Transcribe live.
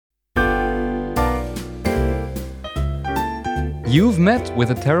You've met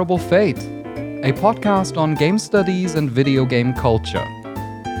with a Terrible Fate, a podcast on game studies and video game culture.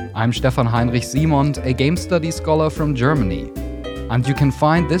 I'm Stefan Heinrich Simond, a game studies scholar from Germany, and you can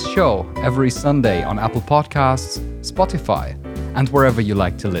find this show every Sunday on Apple Podcasts, Spotify, and wherever you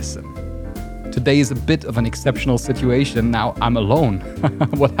like to listen. Today is a bit of an exceptional situation. Now I'm alone.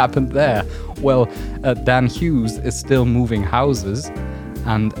 What happened there? Well, Dan Hughes is still moving houses,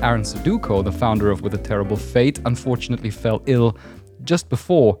 and Aaron Sudoku, the founder of With a Terrible Fate, unfortunately fell ill just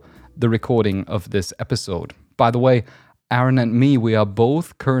before the recording of this episode. By the way, Aaron and me, we are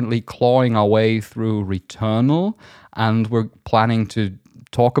both currently clawing our way through Returnal, and we're planning to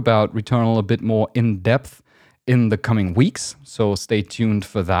talk about Returnal a bit more in depth in the coming weeks, so stay tuned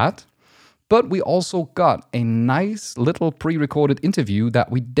for that. But we also got a nice little pre-recorded interview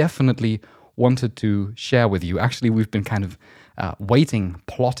that we definitely wanted to share with you. Actually, we've been kind of waiting,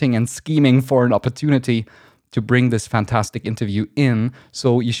 plotting and scheming for an opportunity to bring this fantastic interview in,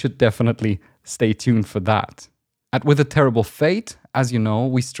 so you should definitely stay tuned for that. At With a Terrible Fate, as you know,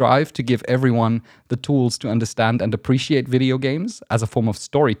 we strive to give everyone the tools to understand and appreciate video games as a form of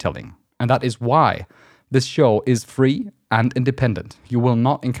storytelling. And that is why this show is free and independent. You will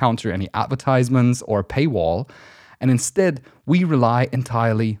not encounter any advertisements or paywall, and instead, we rely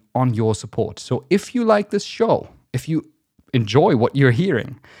entirely on your support. So if you like this show, if you enjoy what you're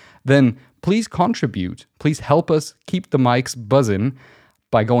hearing, then please contribute. Please help us keep the mics buzzing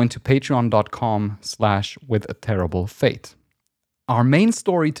by going to patreon.com/withaterriblefate. Our main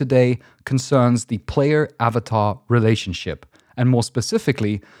story today concerns the player-avatar relationship, and more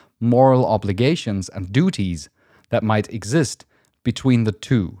specifically, moral obligations and duties that might exist between the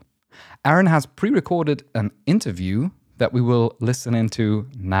two. Aaron has pre-recorded an interview that we will listen into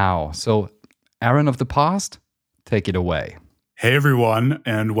now. So, Aaron of the past, take it away. Hey everyone,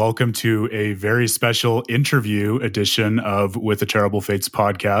 and welcome to a very special interview edition of With the Terrible Fates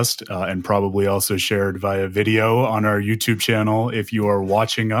podcast, and probably also shared via video on our YouTube channel if you are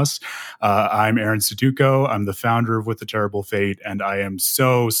watching us. I'm Aaron Sudoku. I'm the founder of With the Terrible Fate, and I am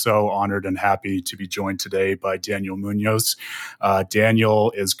so honored and happy to be joined today by Daniel Munoz.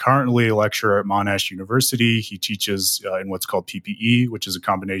 Daniel is currently a lecturer at Monash University. He teaches in what's called PPE, which is a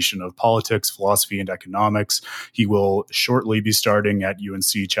combination of politics, philosophy, and economics. He will shortly be starting at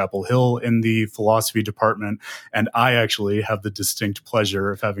UNC Chapel Hill in the philosophy department. And I actually have the distinct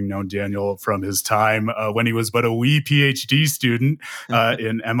pleasure of having known Daniel from his time when he was but a wee PhD student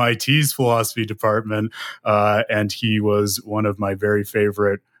in MIT's philosophy department. And he was one of my very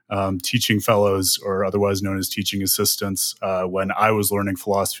favorite teaching fellows, or otherwise known as teaching assistants, when I was learning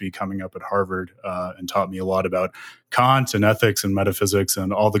philosophy coming up at Harvard, and taught me a lot about Kant and ethics and metaphysics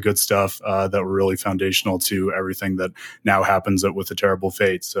and all the good stuff that were really foundational to everything that now happens at With a Terrible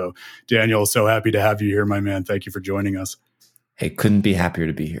Fate. So, Daniel, so happy to have you here, my man. Thank you for joining us. Hey, couldn't be happier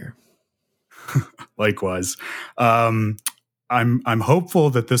to be here. Likewise. I'm hopeful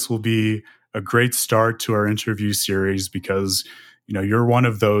that this will be a great start to our interview series because you're one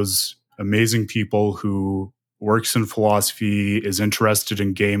of those amazing people who works in philosophy, is interested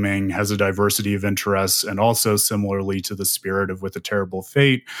in gaming, has a diversity of interests, and also similarly to the spirit of With a Terrible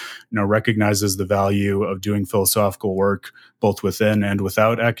Fate, recognizes the value of doing philosophical work both within and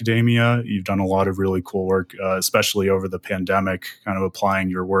without academia. You've done a lot of really cool work, especially over the pandemic, kind of applying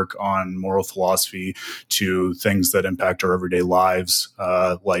your work on moral philosophy to things that impact our everyday lives,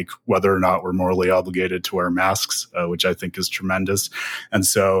 like whether or not we're morally obligated to wear masks, which I think is tremendous. And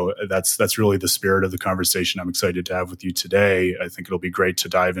so that's really the spirit of the conversation I'm excited to have with you today. I think it'll be great to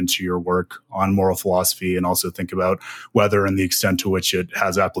dive into your work on moral philosophy and also think about whether and the extent to which it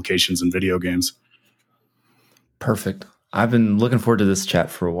has applications in video games. Perfect. I've been looking forward to this chat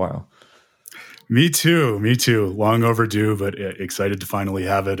for a while. Me too. Long overdue, but excited to finally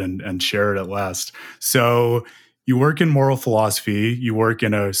have it and share it at last. So you work in moral philosophy. You work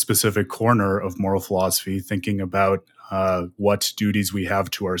in a specific corner of moral philosophy, thinking about what duties we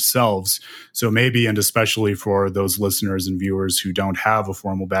have to ourselves. So maybe, and especially for those listeners and viewers who don't have a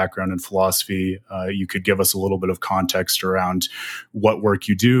formal background in philosophy, you could give us a little bit of context around what work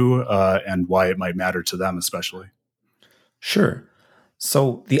you do and why it might matter to them especially. Sure.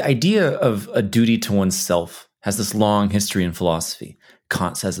 So the idea of a duty to oneself has this long history in philosophy.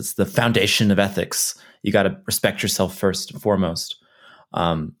 Kant says it's the foundation of ethics. You got to respect yourself first and foremost.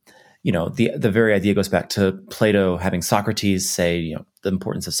 The very idea goes back to Plato having Socrates say, the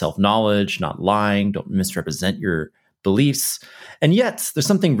importance of self-knowledge, not lying, don't misrepresent your beliefs. And yet there's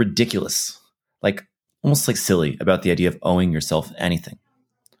something ridiculous, almost silly about the idea of owing yourself anything.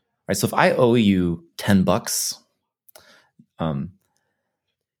 Right? So if I owe you $10,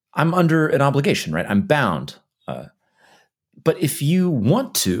 I'm under an obligation, right? I'm bound. But if you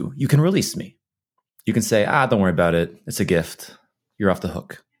want to, you can release me. You can say, don't worry about it. It's a gift. You're off the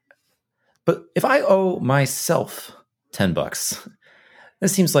hook. But if I owe myself $10, it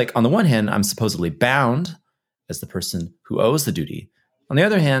seems like on the one hand, I'm supposedly bound as the person who owes the duty. On the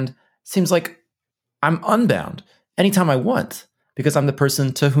other hand, it seems like I'm unbound anytime I want because I'm the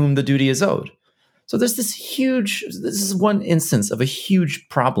person to whom the duty is owed. So there's this is one instance of a huge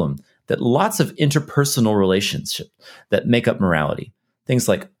problem that lots of interpersonal relationships that make up morality. Things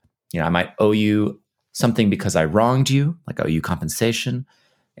like, I might owe you something because I wronged you, like I owe you compensation.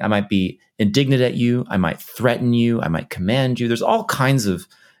 I might be indignant at you. I might threaten you. I might command you. There's all kinds of,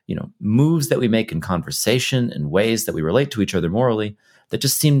 moves that we make in conversation and ways that we relate to each other morally that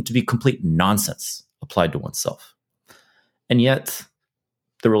just seem to be complete nonsense applied to oneself. And yet,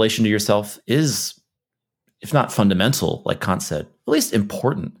 the relation to yourself is, if not fundamental, like Kant said, at least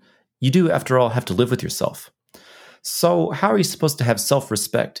important. You do, after all, have to live with yourself. So how are you supposed to have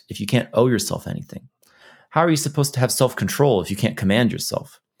self-respect if you can't owe yourself anything? How are you supposed to have self-control if you can't command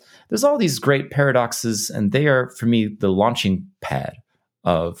yourself? There's all these great paradoxes, and they are, for me, the launching pad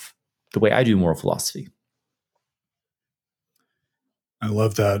of the way I do moral philosophy. I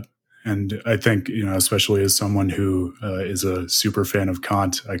love that. And I think, especially as someone who is a super fan of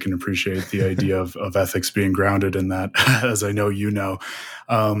Kant, I can appreciate the idea of ethics being grounded in that, as I know you know.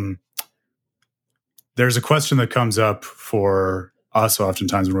 There's a question that comes up for us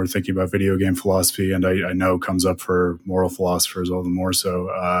oftentimes when we're thinking about video game philosophy, and I know comes up for moral philosophers all the more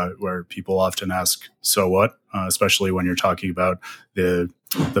so, where people often ask, so what? Especially when you're talking about the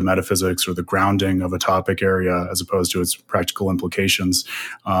metaphysics or the grounding of a topic area as opposed to its practical implications.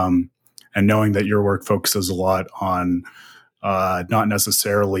 And knowing that your work focuses a lot on not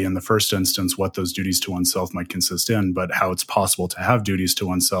necessarily in the first instance what those duties to oneself might consist in, but how it's possible to have duties to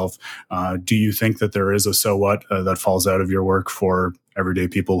oneself. Do you think that there is a so what that falls out of your work for everyday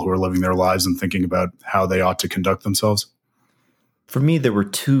people who are living their lives and thinking about how they ought to conduct themselves? For me, there were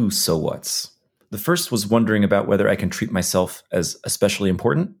two so whats. The first was wondering about whether I can treat myself as especially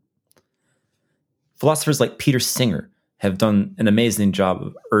important. Philosophers like Peter Singer have done an amazing job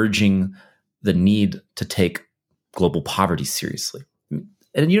of urging the need to take global poverty seriously.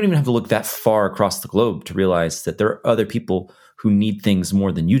 And you don't even have to look that far across the globe to realize that there are other people who need things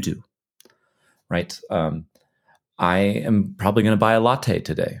more than you do, right? I am probably going to buy a latte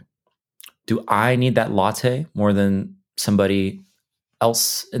today. Do I need that latte more than somebody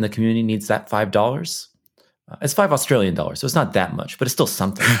else in the community needs that $5? It's $5 Australian dollars, so it's not that much, but it's still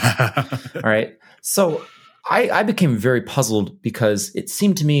something. All right. So I became very puzzled because it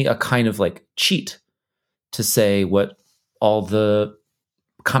seemed to me a kind of like cheat to say what all the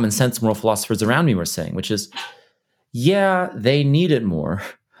common sense moral philosophers around me were saying, which is, yeah, they need it more,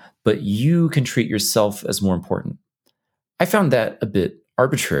 but you can treat yourself as more important. I found that a bit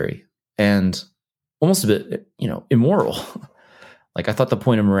arbitrary and almost a bit, immoral. Like I thought the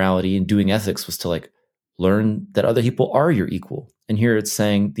point of morality and doing ethics was to like learn that other people are your equal. And here it's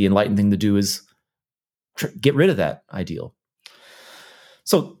saying the enlightened thing to do is get rid of that ideal.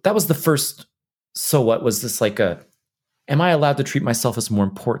 So that was the first. So what was this like am I allowed to treat myself as more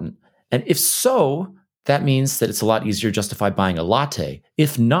important? And if so, that means that it's a lot easier to justify buying a latte.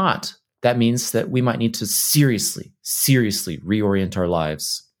 If not, that means that we might need to seriously reorient our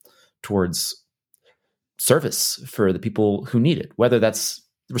lives towards service for the people who need it, whether that's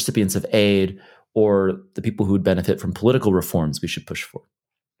recipients of aid or the people who would benefit from political reforms we should push for.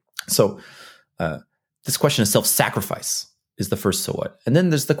 So this question of self-sacrifice is the first so what. And then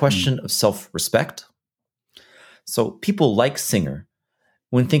there's the question of self-respect. So people like Singer,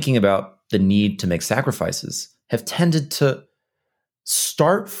 when thinking about the need to make sacrifices, have tended to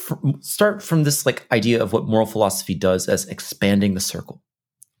start from this like idea of what moral philosophy does as expanding the circle.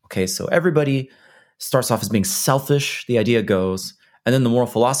 Okay, so everybody starts off as being selfish, the idea goes, and then the moral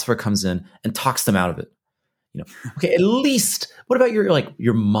philosopher comes in and talks them out of it. Okay, at least what about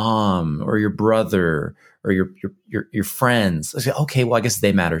your mom or your brother or your friends? I say, okay, well, I guess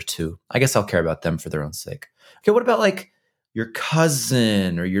they matter too. I guess I'll care about them for their own sake. Okay, what about like your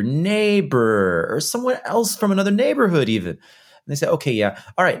cousin or your neighbor or someone else from another neighborhood even? And they say, okay, yeah.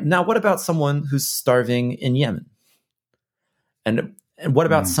 All right, now what about someone who's starving in Yemen? And what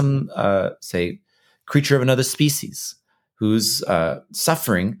about some, say, creature of another species whose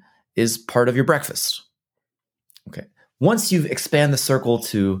suffering is part of your breakfast? Okay. Once you've expanded the circle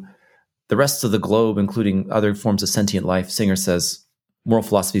to the rest of the globe, including other forms of sentient life, Singer says moral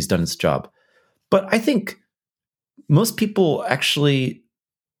philosophy has done its job. But I think most people actually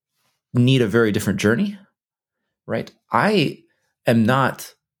need a very different journey, right? I am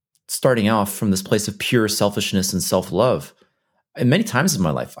not starting off from this place of pure selfishness and self-love. and many times in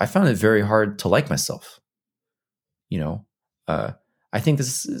my life, I found it very hard to like myself. I think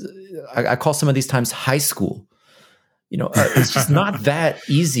this is, I call some of these times high school. It's just not that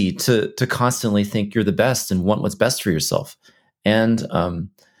easy to constantly think you're the best and want what's best for yourself. And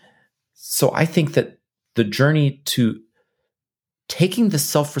so I think that the journey to taking the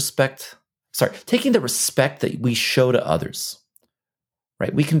taking the respect that we show to others,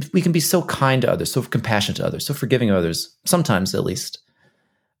 right? We can be so kind to others, so compassionate to others, so forgiving of others, sometimes at least.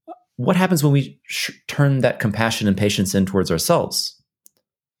 What happens when we turn that compassion and patience in towards ourselves?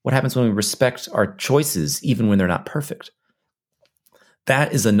 What happens when we respect our choices, even when they're not perfect?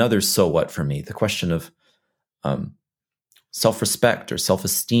 That is another so what for me. The question of self-respect or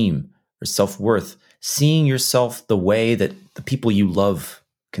self-esteem or self-worth, seeing yourself the way that the people you love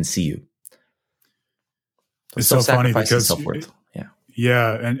can see you. It's so funny because self-worth.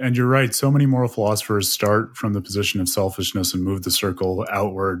 Yeah, and you're right. So many moral philosophers start from the position of selfishness and move the circle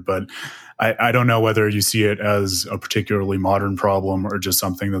outward. But I don't know whether you see it as a particularly modern problem or just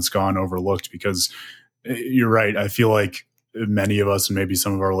something that's gone overlooked, because you're right. I feel like many of us, and maybe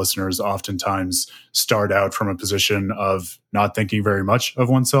some of our listeners, oftentimes start out from a position of not thinking very much of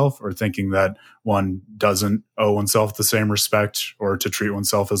oneself, or thinking that one doesn't owe oneself the same respect or to treat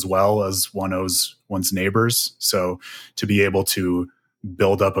oneself as well as one owes one's neighbors. So to be able to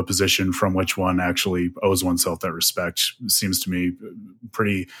build up a position from which one actually owes oneself that respect seems to me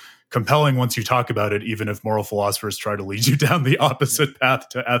pretty compelling once you talk about it, even if moral philosophers try to lead you down the opposite path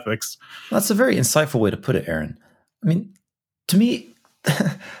to ethics. That's a very insightful way to put it, Aaron. I mean, to me,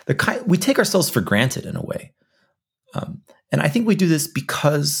 we take ourselves for granted in a way. And I think we do this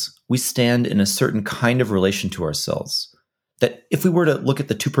because we stand in a certain kind of relation to ourselves that if we were to look at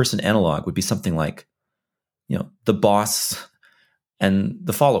the two-person analog would be something like, the boss and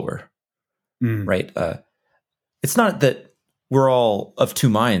the follower, right? It's not that we're all of two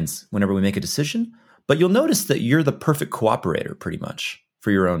minds whenever we make a decision, but you'll notice that you're the perfect cooperator pretty much for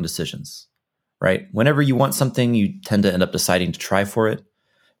your own decisions, right? Whenever you want something, you tend to end up deciding to try for it.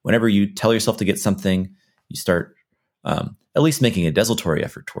 Whenever you tell yourself to get something, you start at least making a desultory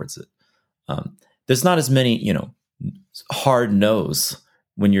effort towards it. There's not as many, hard no's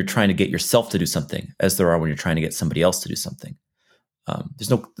when you're trying to get yourself to do something as there are when you're trying to get somebody else to do something. There's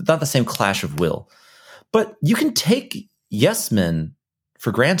not the same clash of will, but you can take yes men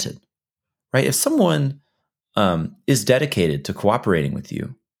for granted, right? If someone is dedicated to cooperating with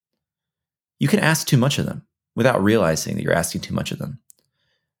you, you can ask too much of them without realizing that you're asking too much of them.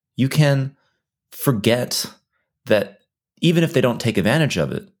 You can forget that even if they don't take advantage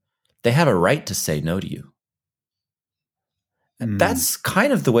of it, they have a right to say no to you. And that's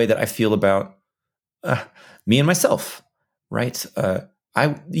kind of the way that I feel about me and myself. Right?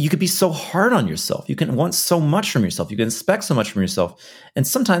 You could be so hard on yourself. You can want so much from yourself. You can expect so much from yourself. And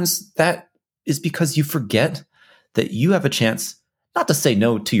sometimes that is because you forget that you have a chance not to say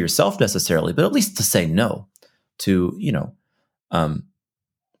no to yourself necessarily, but at least to say no to,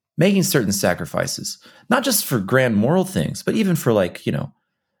 making certain sacrifices, not just for grand moral things, but even for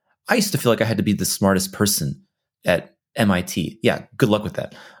I used to feel like I had to be the smartest person at MIT. Yeah, good luck with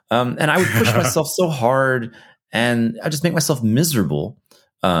that. And I would push myself so hard, and I just make myself miserable.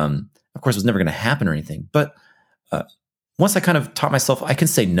 Of course, it was never going to happen or anything. But once I kind of taught myself, I can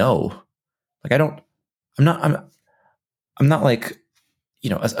say no. I'm not like,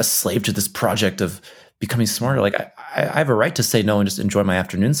 a slave to this project of becoming smarter. Like I have a right to say no and just enjoy my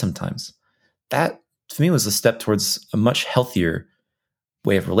afternoon sometimes. That to me was a step towards a much healthier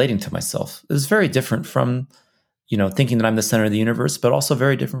way of relating to myself. It was very different from, thinking that I'm the center of the universe, but also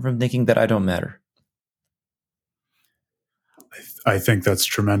very different from thinking that I don't matter. I think that's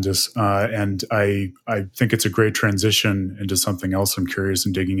tremendous. And I think it's a great transition into something else I'm curious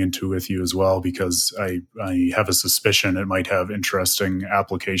in digging into with you as well, because I have a suspicion it might have interesting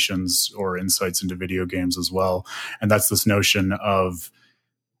applications or insights into video games as well. And that's this notion of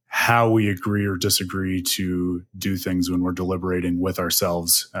how we agree or disagree to do things when we're deliberating with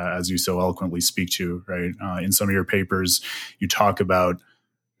ourselves, as you so eloquently speak to, right? In some of your papers, you talk about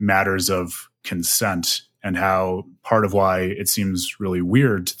matters of consent and how part of why it seems really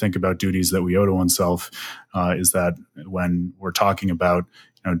weird to think about duties that we owe to oneself is that when we're talking about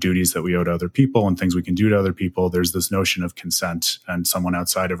duties that we owe to other people and things we can do to other people, there's this notion of consent, and someone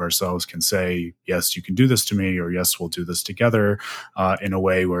outside of ourselves can say, yes, you can do this to me, or yes, we'll do this together, in a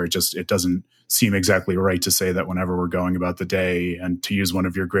way where it doesn't seem exactly right to say that whenever we're going about the day. And to use one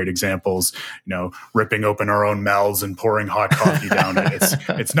of your great examples, ripping open our own mouths and pouring hot coffee down it.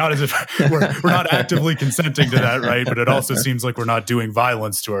 It's not as if we're not actively consenting to that, right? But it also seems like we're not doing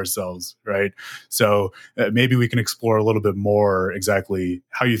violence to ourselves, right? So maybe we can explore a little bit more exactly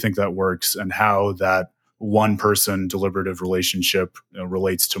how you think that works and how that one person deliberative relationship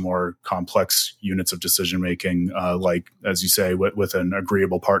relates to more complex units of decision making, like, as you say, with an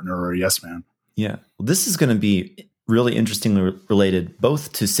agreeable partner or a yes man. Yeah. Well, this is going to be really interestingly related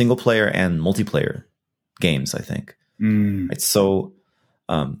both to single player and multiplayer games, I think. Right. So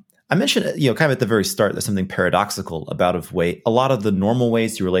I mentioned, kind of at the very start, there's something paradoxical about a lot of the normal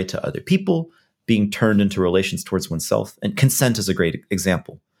ways you relate to other people being turned into relations towards oneself. And consent is a great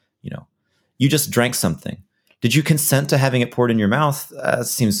example. You just drank something. Did you consent to having it poured in your mouth?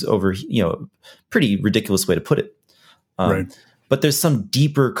 Seems pretty ridiculous way to put it. Right. But there's some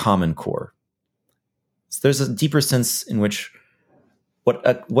deeper common core. So there's a deeper sense in which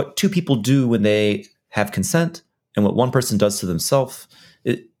what two people do when they have consent and what one person does to themselves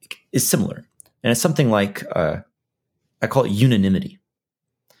is similar. And it's something like, I call it unanimity,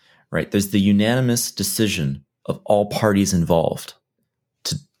 right? There's the unanimous decision of all parties involved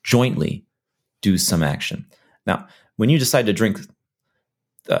to jointly do some action. Now, when you decide to drink,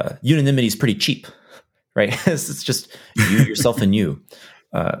 unanimity is pretty cheap, right? It's just you, yourself, and you.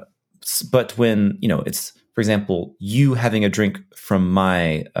 But when, it's, for example, you having a drink from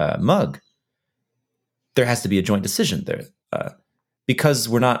my mug, there has to be a joint decision there. Because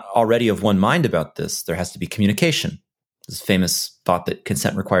we're not already of one mind about this, there has to be communication. This famous thought that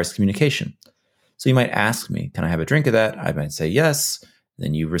consent requires communication. So you might ask me, can I have a drink of that? I might say yes.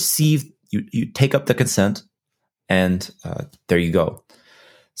 Then you take up the consent, and there you go.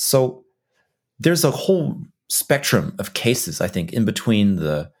 So there's a whole spectrum of cases, I think, in between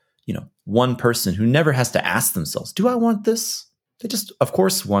the one person who never has to ask themselves, do I want this? They just, of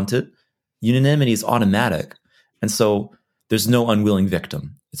course, want it. Unanimity is automatic. And so there's no unwilling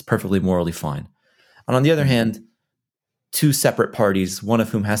victim. It's perfectly morally fine. And on the other hand, two separate parties, one of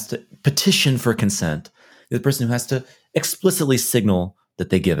whom has to petition for consent, the other person who has to explicitly signal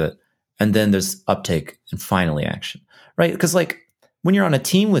that they give it. And then there's uptake and finally action, right? Because when you're on a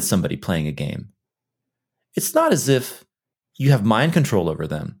team with somebody playing a game, it's not as if you have mind control over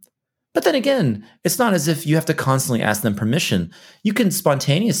them. But then again, it's not as if you have to constantly ask them permission. You can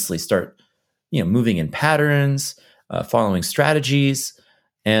spontaneously start, moving in patterns, following strategies,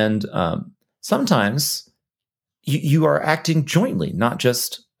 and sometimes you are acting jointly, not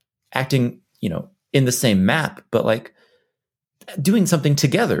just acting, in the same map, but doing something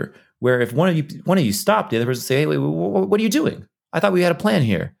together. Where if one of you stopped, the other person say, "Hey, wait, what are you doing? I thought we had a plan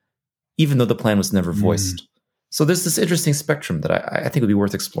here," even though the plan was never voiced. So there's this interesting spectrum that I think would be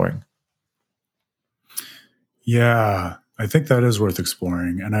worth exploring. Yeah, I think that is worth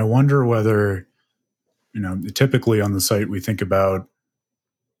exploring. And I wonder whether, typically on the site, we think about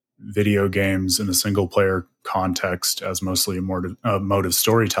video games in a single player context as mostly a mode of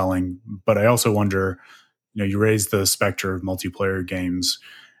storytelling. But I also wonder, you raise the specter of multiplayer games.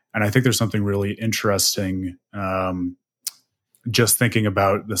 And I think there's something really interesting just thinking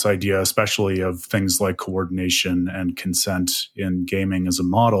about this idea, especially of things like coordination and consent in gaming as a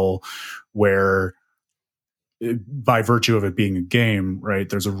model, where by virtue of it being a game, right,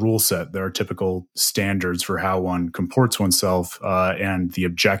 there's a rule set. There are typical standards for how one comports oneself and the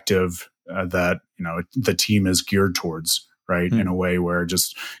objective that the team is geared towards, right, in a way where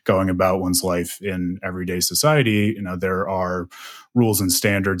just going about one's life in everyday society, there are rules and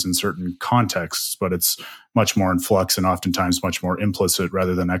standards in certain contexts, but it's much more in flux and oftentimes much more implicit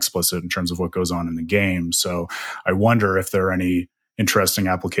rather than explicit in terms of what goes on in the game. So I wonder if there are any interesting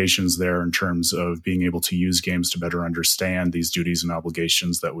applications there in terms of being able to use games to better understand these duties and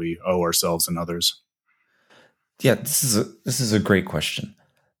obligations that we owe ourselves and others. Yeah, this is a great question.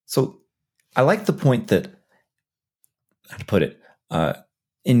 So I like the point that, how to put it,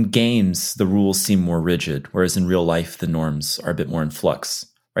 in games, the rules seem more rigid, whereas in real life, the norms are a bit more in flux,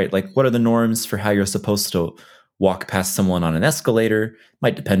 right? What are the norms for how you're supposed to walk past someone on an escalator?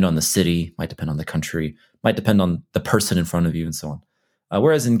 Might depend on the city, might depend on the country, might depend on the person in front of you, and so on.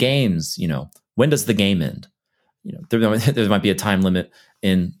 Whereas in games, when does the game end? There might be a time limit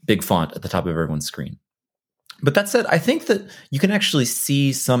in big font at the top of everyone's screen. But that said, I think that you can actually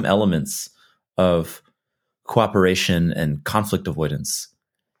see some elements of cooperation and conflict avoidance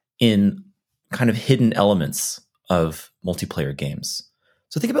in kind of hidden elements of multiplayer games.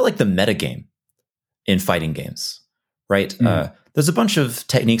 So think about like the metagame in fighting games, right? There's a bunch of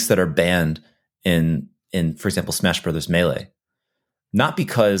techniques that are banned in, for example, Smash Brothers Melee, not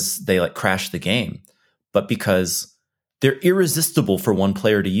because they like crash the game, but because they're irresistible for one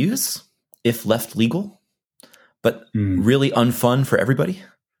player to use if left legal, but really unfun for everybody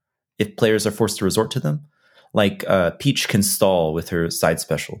if players are forced to resort to them. Like Peach can stall with her side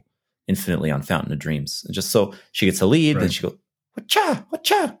special infinitely on Fountain of Dreams. And just so she gets a lead, then she goes, "Wacha,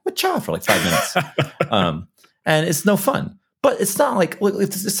 wacha, wacha," for like 5 minutes. And it's no fun. But it's not like,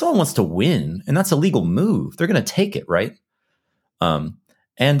 if someone wants to win, and that's a legal move, they're going to take it, right? And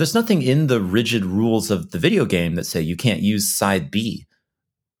there's nothing in the rigid rules of the video game that say you can't use side B.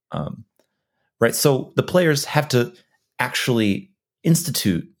 Right? So the players have to actually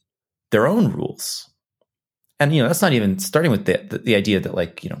institute their own rules. And, that's not even starting with the idea that,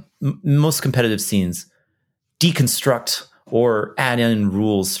 like, most competitive scenes deconstruct or add in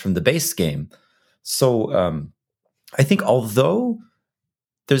rules from the base game. So I think although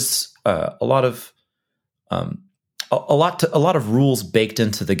there's a lot of rules baked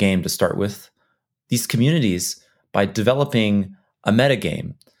into the game to start with, these communities, by developing a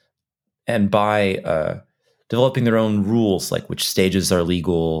metagame and by developing their own rules, like which stages are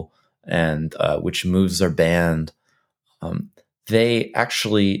legal and which moves are banned, they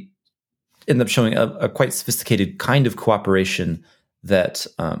actually end up showing a quite sophisticated kind of cooperation that,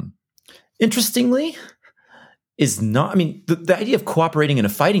 interestingly, is not. I mean, the idea of cooperating in a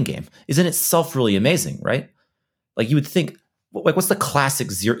fighting game is in itself really amazing, right? Like, you would think, like, what's the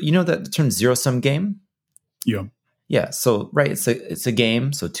classic zero? You know the term zero-sum game? Yeah. Yeah. So, right, it's a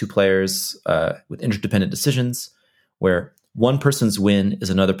game. So 2 players with interdependent decisions where one person's win is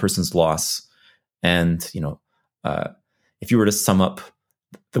another person's loss. And, if you were to sum up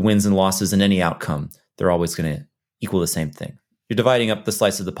the wins and losses in any outcome, they're always going to equal the same thing. You're dividing up the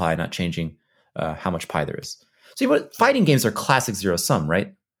slice of the pie, not changing how much pie there is. So fighting games are classic zero-sum,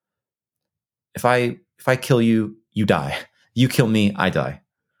 right? If I kill you, you die. You kill me, I die.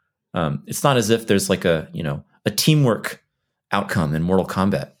 It's not as if there's like a teamwork outcome in Mortal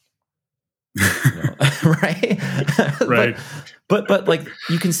Kombat. Right? Right. But like,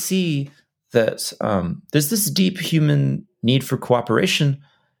 you can see that there's this deep human need for cooperation,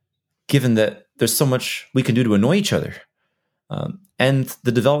 given that there's so much we can do to annoy each other. And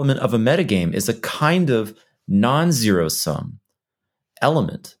the development of a metagame is a kind of non-zero sum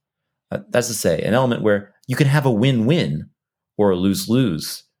element. That's to say, an element where you can have a win-win or a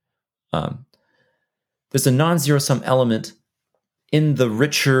lose-lose. There's a non-zero sum element in the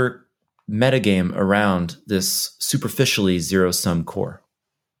richer metagame around this superficially zero-sum core.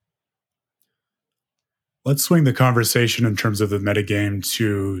 Let's swing the conversation in terms of the metagame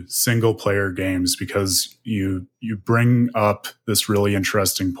to single-player games, because you bring up this really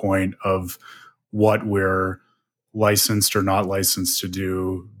interesting point of what we're licensed or not licensed to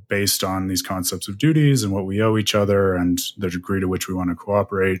do based on these concepts of duties and what we owe each other and the degree to which we want to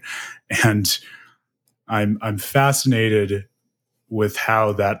cooperate. And I'm fascinated with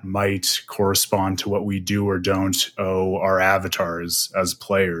how that might correspond to what we do or don't owe our avatars as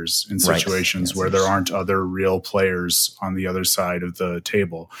players in situations where there aren't other real players on the other side of the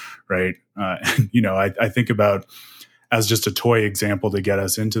table, right? I think about, as just a toy example to get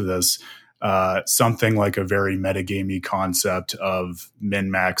us into this, something like a very metagamey concept of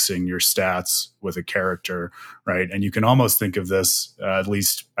min-maxing your stats with a character, right? And you can almost think of this, at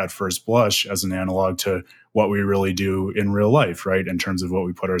least at first blush, as an analog to what we really do in real life, right? In terms of what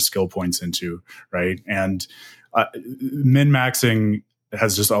we put our skill points into, right? And min-maxing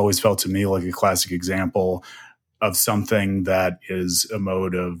has just always felt to me like a classic example of something that is a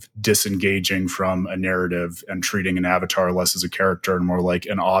mode of disengaging from a narrative and treating an avatar less as a character and more like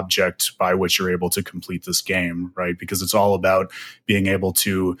an object by which you're able to complete this game, right? Because it's all about being able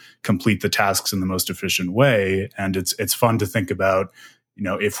to complete the tasks in the most efficient way. And it's fun to think about,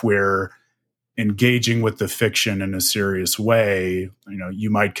 if we're engaging with the fiction in a serious way, you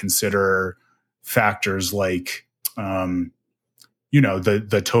might consider factors like,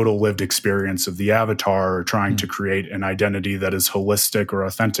 the total lived experience of the avatar, or trying to create an identity that is holistic or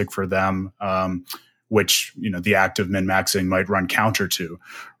authentic for them, which, the act of min-maxing might run counter to,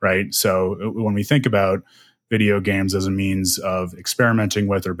 right? So when we think about video games as a means of experimenting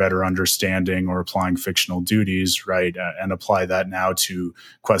with or better understanding or applying fictional duties, right, and apply that now to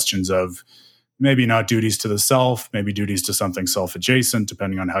questions of maybe not duties to the self, maybe duties to something self-adjacent,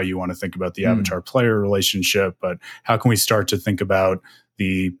 depending on how you want to think about the avatar-player relationship. But how can we start to think about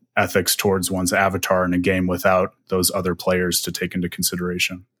the ethics towards one's avatar in a game without those other players to take into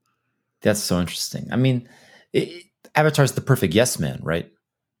consideration? That's so interesting. I mean, Avatar's the perfect yes man, right?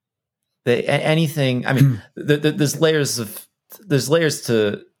 anything. I mean, there's layers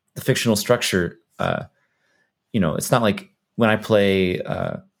to the fictional structure. It's not like when I play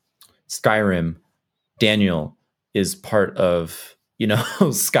Skyrim, Daniel is part of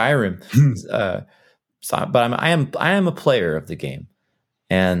Skyrim. But I am a player of the game,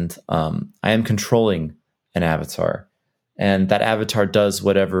 and I am controlling an avatar, and that avatar does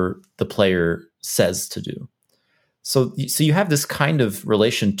whatever the player says to do. So you have this kind of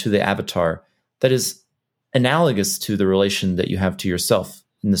relation to the avatar that is analogous to the relation that you have to yourself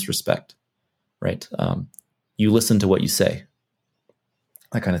in this respect, right? You listen to what you say,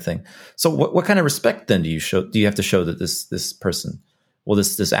 that kind of thing. So what kind of respect then do you have to show that this person, well,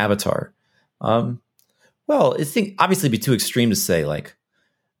 this avatar? Well, I think obviously it'd be too extreme to say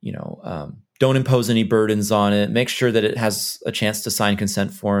don't impose any burdens on it. Make sure that it has a chance to sign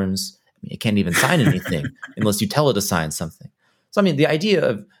consent forms. It can't even sign anything unless you tell it to sign something. So, I mean, the idea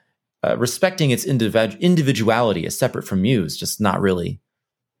of respecting its individuality as separate from you is just not really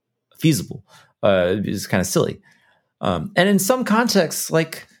feasible. It's kind of silly. And in some contexts,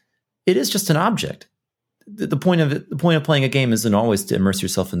 it is just an object. The point of playing a game isn't always to immerse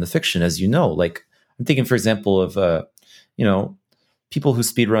yourself in the fiction, as you know. I'm thinking, for example, of people who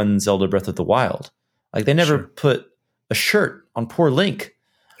speedrun Zelda Breath of the Wild. They never put a shirt on poor Link.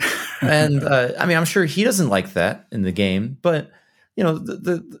 And I'm sure he doesn't like that in the game, but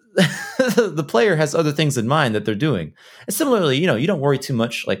the player has other things in mind that they're doing. And similarly, you don't worry too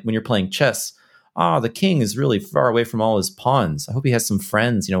much when you're playing chess. The king is really far away from all his pawns. I hope he has some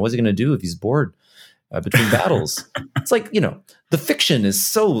friends. What's he going to do if he's bored between battles? It's the fiction is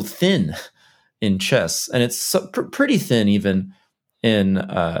so thin in chess, and it's pretty thin even in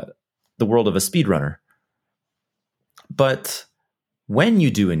the world of a speedrunner. But when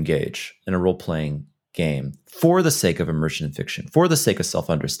you do engage in a role-playing game for the sake of immersion in fiction, for the sake of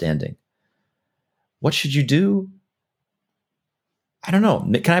self-understanding, what should you do? I don't know.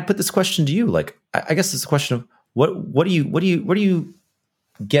 Can I put this question to you? I guess it's a question of what do you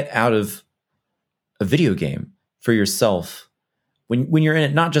get out of a video game for yourself when you're in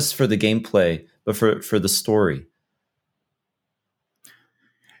it, not just for the gameplay, but for the story?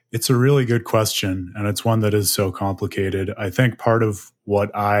 It's a really good question, and it's one that is so complicated. I think part of what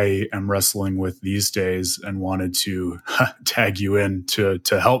I am wrestling with these days and wanted to tag you in to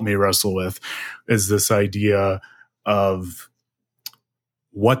help me wrestle with is this idea of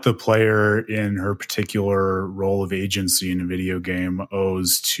what the player in her particular role of agency in a video game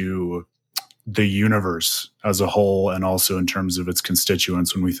owes to the universe as a whole, and also in terms of its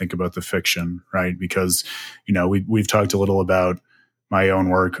constituents when we think about the fiction, right? Because, we've talked a little about my own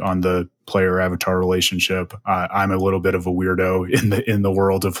work on the player avatar relationship. I'm a little bit of a weirdo in the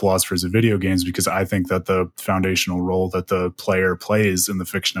world of philosophers of video games, because I think that the foundational role that the player plays in the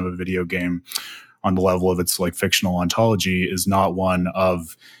fiction of a video game on the level of its fictional ontology is not one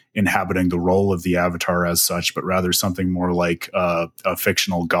of inhabiting the role of the avatar as such, but rather something more like a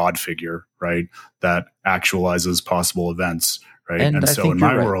fictional god figure, right? That actualizes possible events, right? And so in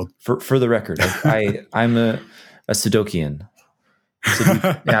my world, for the record, I'm a Sudokian.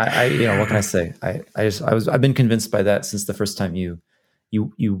 What can I say? I've been convinced by that since the first time you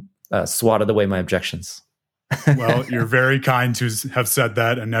swatted away my objections. Well, you're very kind to have said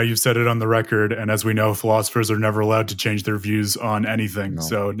that, and now you've said it on the record. And as we know, philosophers are never allowed to change their views on anything. No.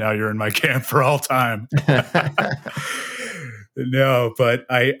 So now you're in my camp for all time. No, but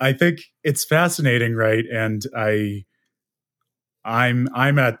I think it's fascinating, right? And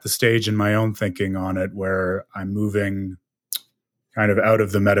I'm at the stage in my own thinking on it where I'm moving kind of out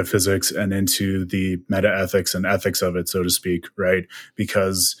of the metaphysics and into the meta-ethics and ethics of it, so to speak, right?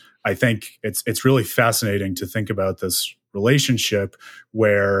 Because I think it's really fascinating to think about this relationship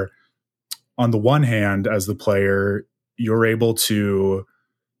where, on the one hand, as the player, you're able to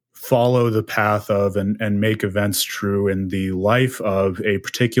follow the path of and make events true in the life of a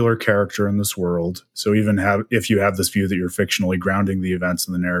particular character in this world. So even if you have this view that you're fictionally grounding the events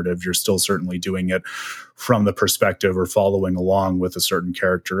in the narrative, you're still certainly doing it from the perspective or following along with a certain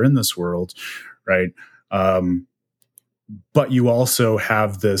character in this world, right? But you also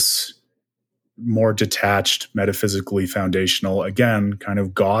have this more detached, metaphysically foundational, again, kind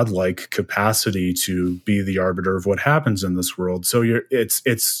of godlike capacity to be the arbiter of what happens in this world. So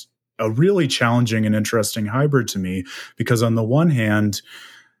it's a really challenging and interesting hybrid to me, because on the one hand,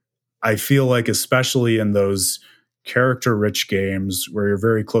 I feel like, especially in those character-rich games where you're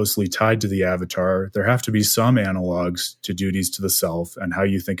very closely tied to the avatar, there have to be some analogs to duties to the self and how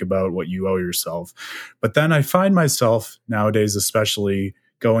you think about what you owe yourself. But then I find myself nowadays, especially,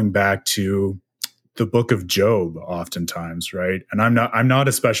 going back to the book of Job oftentimes, right? And I'm not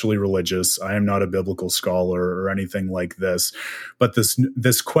especially religious. I am not a biblical scholar or anything like this, but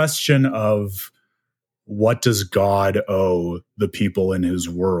this question of what does God owe the people in his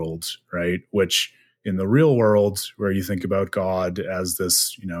world, right? Which in the real world, where you think about God as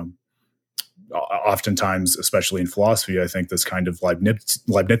this, oftentimes, especially in philosophy, I think this kind of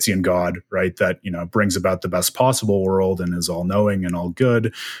Leibnizian God, right, that brings about the best possible world and is all knowing and all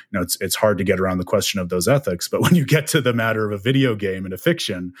good. It's hard to get around the question of those ethics. But when you get to the matter of a video game and a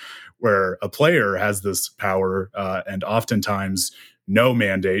fiction, where a player has this power and oftentimes no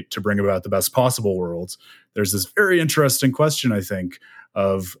mandate to bring about the best possible world, there's this very interesting question, I think,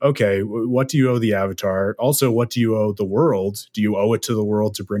 of, okay, what do you owe the avatar? Also, what do you owe the world? Do you owe it to the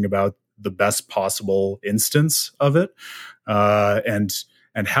world to bring about the best possible instance of it?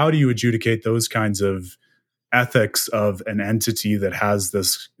 And how do you adjudicate those kinds of ethics of an entity that has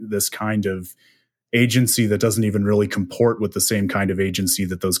this kind of agency that doesn't even really comport with the same kind of agency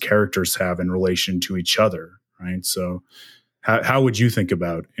that those characters have in relation to each other, right? So how would you think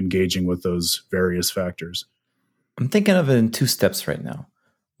about engaging with those various factors? I'm thinking of it in two steps right now.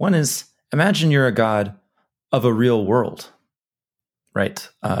 One is, imagine you're a god of a real world, right?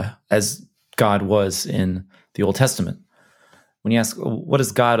 As God was in the Old Testament. When you ask, what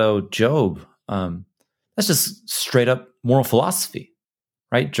does God owe Job? That's just straight up moral philosophy,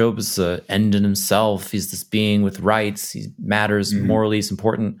 right? Job is an end in himself. He's this being with rights. He matters morally. He's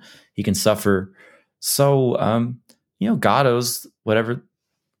important. He can suffer. So, God owes whatever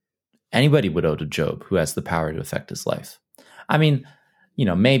anybody would owe to Job who has the power to affect his life. I mean,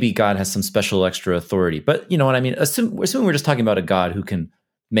 maybe God has some special extra authority, but you know what I mean? Assume we're just talking about a God who can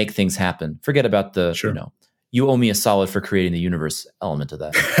make things happen. Forget about the, you owe me a solid for creating the universe element of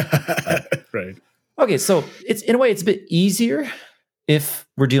that. Right. Okay, so it's in a way, it's a bit easier if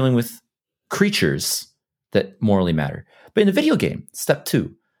we're dealing with creatures that morally matter. But in a video game, step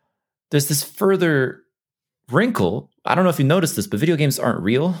 2, there's this further wrinkle. I don't know if you noticed this, but video games aren't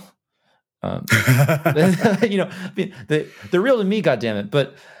real. They're real to me, goddammit.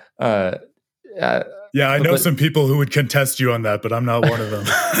 But I know some people who would contest you on that, but I'm not one of them.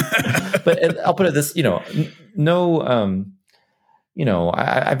 But I'll put it this,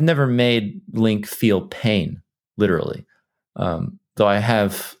 I've never made Link feel pain, literally. Though I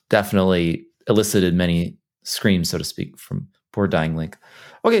have definitely elicited many screams, so to speak, from poor dying Link.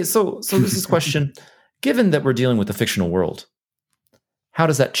 Okay, so there's this question. Given that we're dealing with a fictional world, how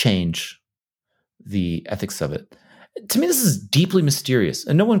does that change the ethics of it? To me, this is deeply mysterious,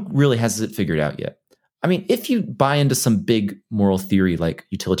 and no one really has it figured out yet. I mean, if you buy into some big moral theory like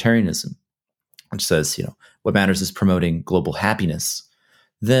utilitarianism, which says, what matters is promoting global happiness,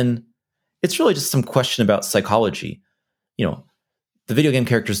 then it's really just some question about psychology. The video game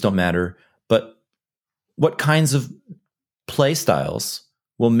characters don't matter, but what kinds of play styles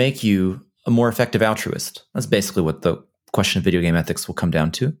will make you a more effective altruist? That's basically what the question of video game ethics will come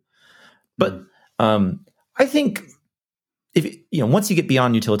down to. But I think if once you get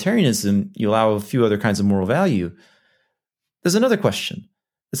beyond utilitarianism, you allow a few other kinds of moral value. There's another question.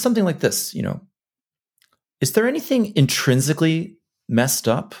 It's something like this, is there anything intrinsically messed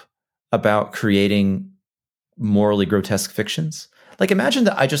up about creating morally grotesque fictions? Like, imagine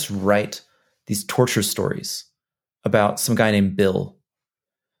that I just write these torture stories about some guy named Bill,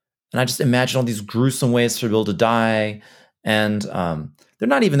 and I just imagine all these gruesome ways for Bill to die, and they're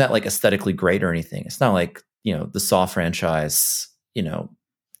not even that aesthetically great or anything. It's not like the Saw franchise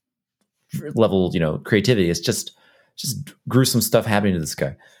level creativity. It's just gruesome stuff happening to this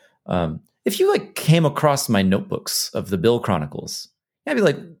guy. If you came across my notebooks of the Bill Chronicles, I'd be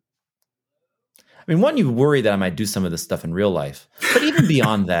like, one, you worry that I might do some of this stuff in real life, but even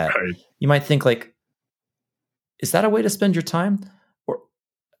beyond that, right. You might think is that a way to spend your time? Or,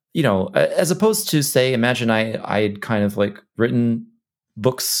 as opposed to, say, imagine I had kind of written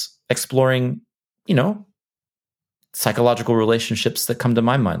books exploring, psychological relationships that come to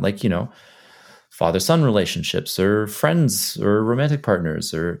my mind, father-son relationships or friends or romantic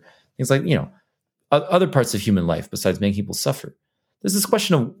partners or things other parts of human life besides making people suffer. There's this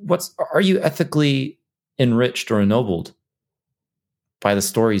question of are you ethically enriched or ennobled by the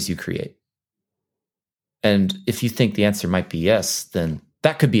stories you create? And if you think the answer might be yes, then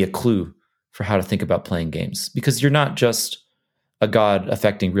that could be a clue for how to think about playing games, because you're not just a god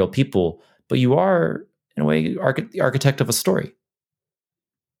affecting real people, but you are, in a way, the architect of a story.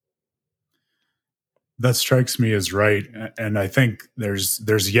 That strikes me as right. And I think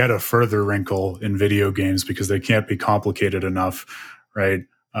there's yet a further wrinkle in video games because they can't be complicated enough, right?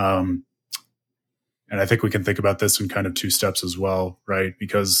 And I think we can think about this in kind of two steps as well, right?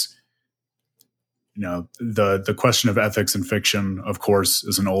 Because the question of ethics in fiction, of course,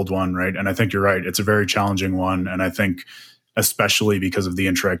 is an old one, right? And I think you're right. It's a very challenging one. And I think especially because of the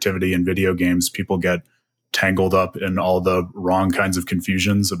interactivity in video games, people get tangled up in all the wrong kinds of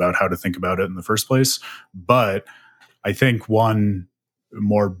confusions about how to think about it in the first place. But I think one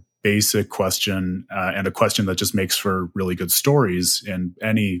more basic question, and a question that just makes for really good stories in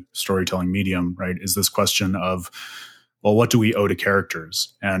any storytelling medium, right, is this question of, well, what do we owe to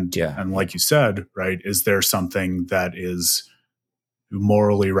characters? And like you said, right, is there something that is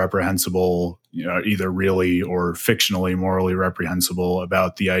morally reprehensible, either really or fictionally morally reprehensible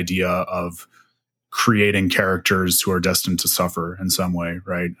about the idea of creating characters who are destined to suffer in some way,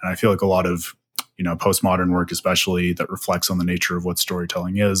 right? And I feel like a lot of postmodern work, especially that reflects on the nature of what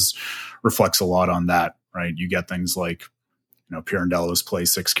storytelling is, reflects a lot on that, right? You get things like, Pirandello's play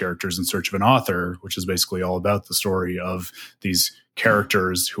 6 Characters in Search of an Author, which is basically all about the story of these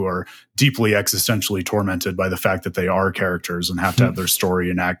characters who are deeply existentially tormented by the fact that they are characters and have to have their story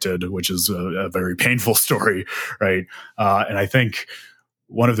enacted, which is a very painful story, right? And I think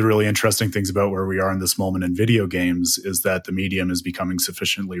one of the really interesting things about where we are in this moment in video games is that the medium is becoming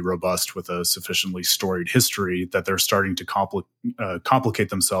sufficiently robust with a sufficiently storied history that they're starting to complicate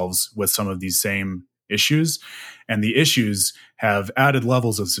themselves with some of these same issues. And the issues have added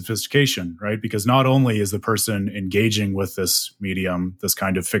levels of sophistication, right? Because not only is the person engaging with this medium, this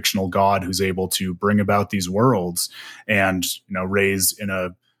kind of fictional god who's able to bring about these worlds and, raise in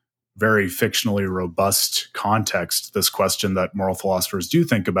a very fictionally robust context this question that moral philosophers do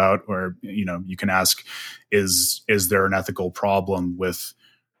think about, where you can ask, is there an ethical problem with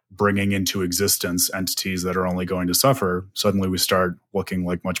bringing into existence entities that are only going to suffer? Suddenly we start looking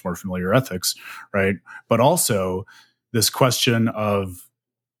like much more familiar ethics, right? But also this question of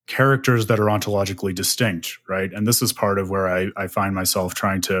characters that are ontologically distinct, right? And this is part of where I find myself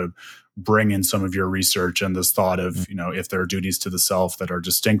trying to bring in some of your research and this thought of, if there are duties to the self that are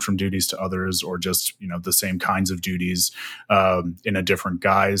distinct from duties to others, or just, the same kinds of duties in a different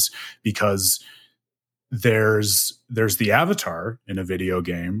guise, because there's the avatar in a video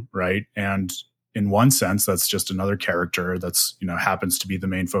game, right? And in one sense, that's just another character that's, happens to be the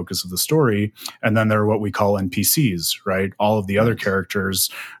main focus of the story. And then there are what we call NPCs, right? All of the other characters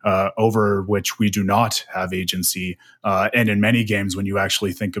over which we do not have agency. And in many games, when you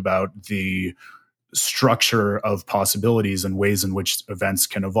actually think about the structure of possibilities and ways in which events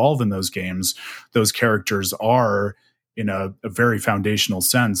can evolve in those games, those characters are, in a very foundational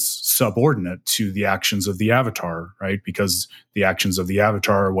sense, subordinate to the actions of the avatar, right? Because the actions of the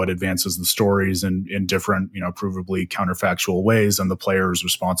avatar are what advances the stories in different, provably counterfactual ways, and the player is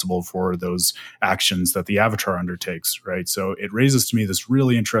responsible for those actions that the avatar undertakes, right? So it raises to me this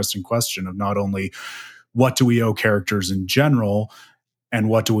really interesting question of not only what do we owe characters in general and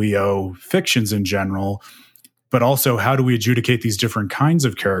what do we owe fictions in general, but also how do we adjudicate these different kinds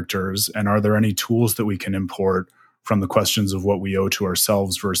of characters, and are there any tools that we can import from the questions of what we owe to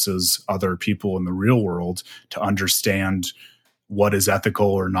ourselves versus other people in the real world to understand what is ethical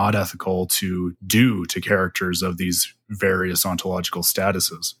or not ethical to do to characters of these various ontological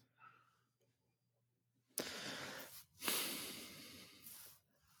statuses?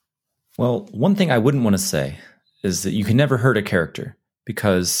 Well, one thing I wouldn't want to say is that you can never hurt a character,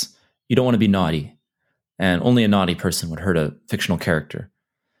 because you don't want to be naughty, and only a naughty person would hurt a fictional character.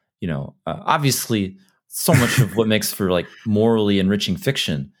 Obviously, so much of what makes for like morally enriching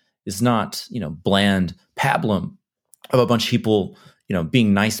fiction is not, bland pablum of a bunch of people,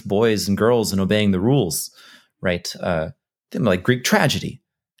 being nice boys and girls and obeying the rules, right? Like Greek tragedy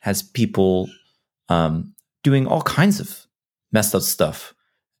has people doing all kinds of messed up stuff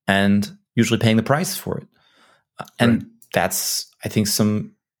and usually paying the price for it. And that's, I think,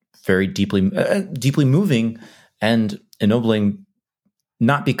 some very deeply moving and ennobling,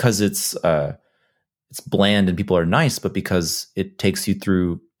 not because it's bland and people are nice, but because it takes you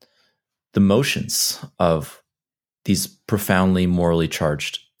through the motions of these profoundly morally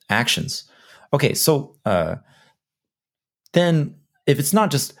charged actions. Okay, so then if it's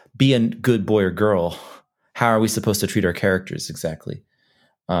not just be a good boy or girl, how are we supposed to treat our characters exactly?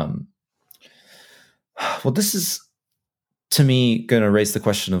 Well, this is, to me, going to raise the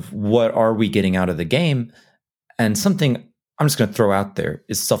question of what are we getting out of the game? And something I'm just going to throw out there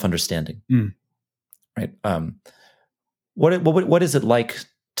is self-understanding. Right? What is it like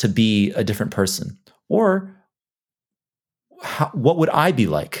to be a different person? Or what would I be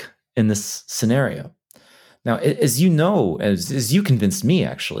like in this scenario? Now, as you convinced me,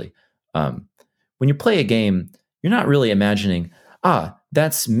 actually, when you play a game, you're not really imagining,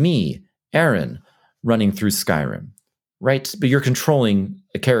 that's me, Aaron, running through Skyrim, right? But you're controlling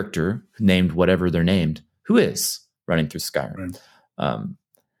a character named whatever they're named who is running through Skyrim. Right.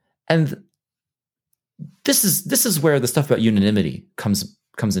 And this is where the stuff about unanimity comes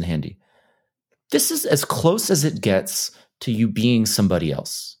in handy. This is as close as it gets to you being somebody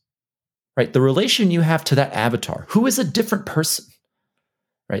else, right? The relation you have to that avatar, who is a different person,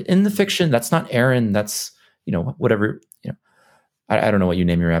 right? In the fiction, that's not Aaron. That's, whatever, I don't know what you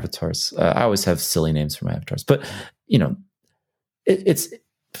name your avatars. I always have silly names for my avatars, but it's.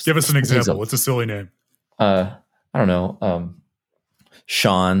 Give us an example. What's a silly name? I don't know.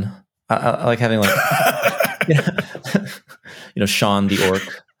 Sean. I like having like, Sean the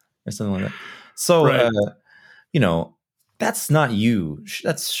orc or something like that. So, right. That's not you.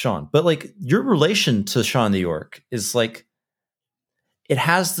 That's Sean. But like your relation to Sean the orc is like, it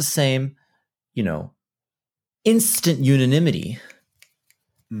has the same, instant unanimity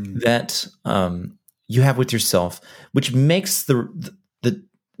that you have with yourself, which makes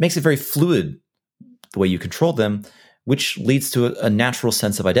makes it very fluid the way you control them, which leads to a natural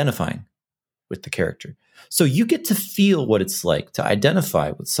sense of identifying with the character. So you get to feel what it's like to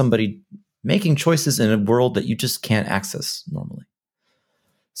identify with somebody making choices in a world that you just can't access normally.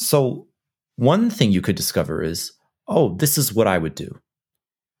 So one thing you could discover is, oh, this is what I would do,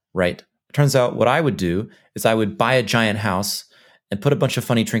 right? It turns out what I would do is I would buy a giant house and put a bunch of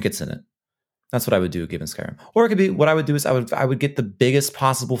funny trinkets in it. That's what I would do given Skyrim. Or it could be, what I would do is I would get the biggest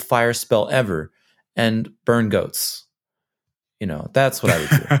possible fire spell ever and burn goats. That's what I would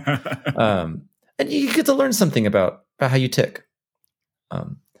do. And you get to learn something about how you tick.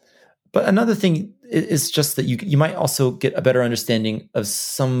 But another thing is just that you might also get a better understanding of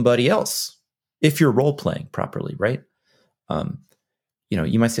somebody else if you're role playing properly, right?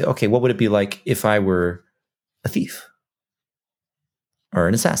 You might say, okay, what would it be like if I were a thief or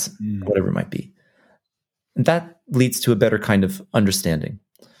an assassin, whatever it might be? And that leads to a better kind of understanding.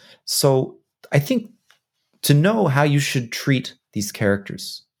 So I think to know how you should treat these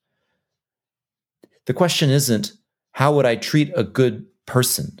characters, the question isn't, how would I treat a good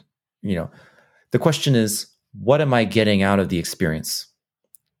person? The question is, what am I getting out of the experience?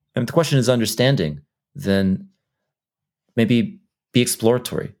 And if the question is understanding, then maybe be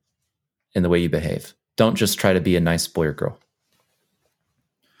exploratory in the way you behave. Don't just try to be a nice boy or girl.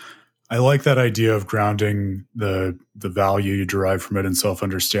 I like that idea of grounding the value you derive from it in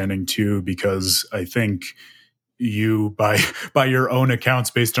self-understanding too, because I think you, by your own accounts,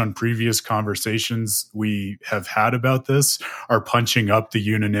 based on previous conversations we have had about this, are punching up the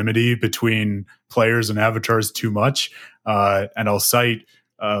unanimity between players and avatars too much. And I'll cite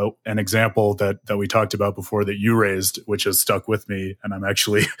an example that we talked about before that you raised, which has stuck with me, and I'm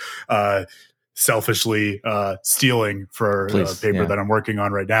actually selfishly stealing for a paper that I'm working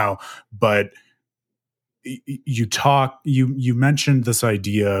on right now. But you mentioned this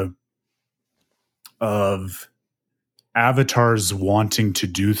idea of avatars wanting to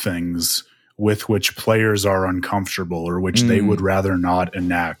do things with which players are uncomfortable or which they would rather not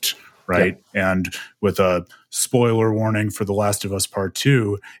enact, right? Yep. And with a spoiler warning for The Last of Us Part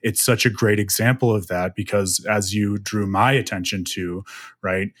 2, it's such a great example of that because, as you drew my attention to,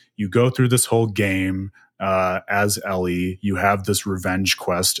 right, you go through this whole game as Ellie. You have this revenge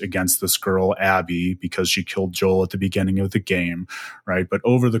quest against this girl, Abby, because she killed Joel at the beginning of the game, right? But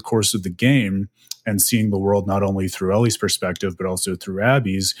over the course of the game, and seeing the world not only through Ellie's perspective, but also through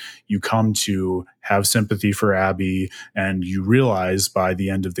Abby's, you come to have sympathy for Abby, and you realize by the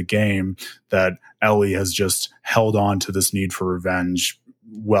end of the game that Ellie has just held on to this need for revenge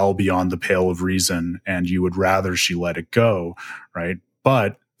well beyond the pale of reason, and you would rather she let it go, right?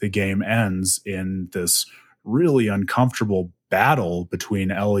 But the game ends in this really uncomfortable battle between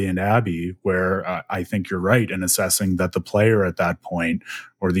Ellie and Abby, where I think you're right in assessing that the player at that point,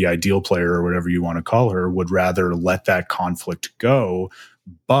 or the ideal player or whatever you want to call her, would rather let that conflict go.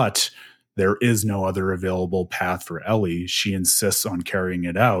 But there is no other available path for Ellie. She insists on carrying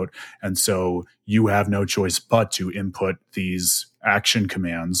it out. And so you have no choice but to input these action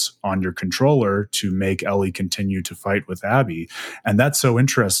commands on your controller to make Ellie continue to fight with Abby. And that's so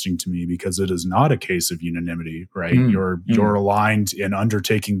interesting to me because it is not a case of unanimity, right? You're aligned in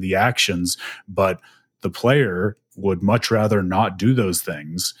undertaking the actions, but the player would much rather not do those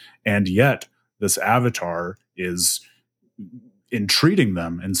things. And yet this avatar is entreating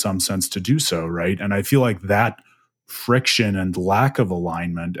them in some sense to do so, right? And I feel like that friction and lack of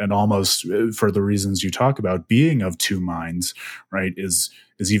alignment, and almost for the reasons you talk about, being of two minds, right, is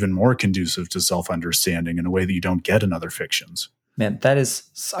even more conducive to self-understanding in a way that you don't get in other fictions. Man, that is,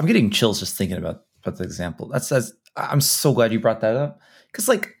 I'm getting chills just thinking about the example. I'm so glad you brought that up, because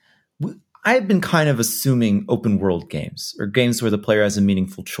like I've been kind of assuming open world games or games where the player has a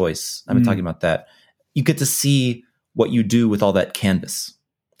meaningful choice. I've been talking about that. You get to see what you do with all that canvas.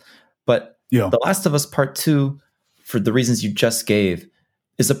 But The Last of Us Part 2, for the reasons you just gave,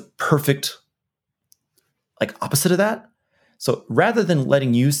 is a perfect opposite of that. So rather than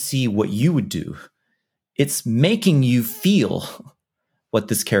letting you see what you would do, it's making you feel what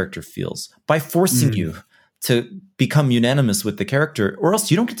this character feels by forcing you to become unanimous with the character, or else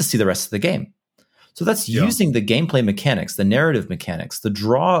you don't get to see the rest of the game. So that's using the gameplay mechanics, the narrative mechanics, the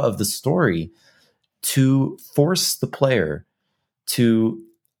draw of the story to force the player to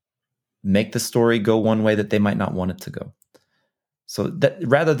make the story go one way that they might not want it to go. So that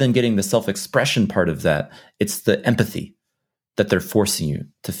rather than getting the self-expression part of that, it's the empathy that they're forcing you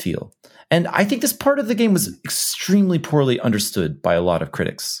to feel. And I think this part of the game was extremely poorly understood by a lot of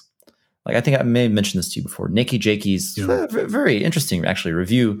critics. I think I may have mentioned this to you before. Nikki Jakey's very interesting, actually,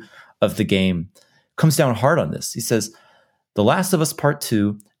 review of the game comes down hard on this. He says, The Last of Us Part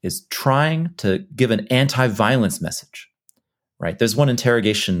 2 is trying to give an anti-violence message, right? There's one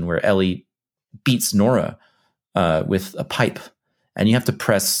interrogation where Ellie beats Nora with a pipe, and you have to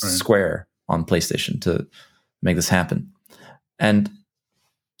press square on PlayStation to make this happen. And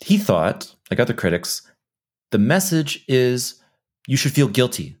he thought, like other critics, the message is you should feel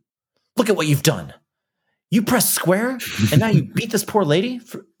guilty. Look at what you've done. You pressed square, and now you beat this poor lady.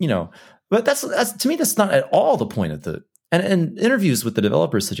 But that's to me, that's not at all the point of the. And interviews with the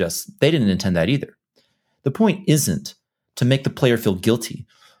developers suggest they didn't intend that either. The point isn't to make the player feel guilty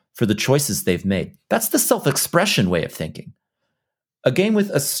for the choices they've made. That's the self-expression way of thinking. A game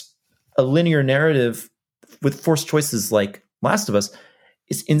with a linear narrative with forced choices like Last of Us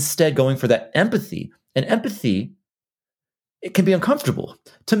is instead going for that empathy. And empathy, it can be uncomfortable.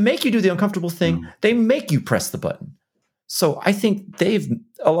 To make you do the uncomfortable thing, they make you press the button. So I think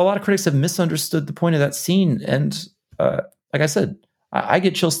a lot of critics have misunderstood the point of that scene. And like I said, I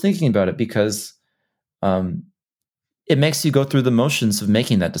get chills thinking about it because it makes you go through the motions of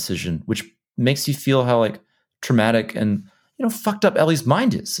making that decision, which makes you feel how traumatic and fucked up Ellie's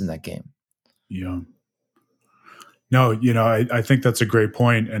mind is in that game. Yeah. No, I think that's a great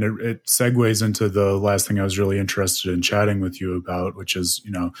point, and it segues into the last thing I was really interested in chatting with you about, which is,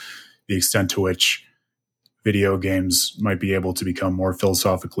 the extent to which video games might be able to become more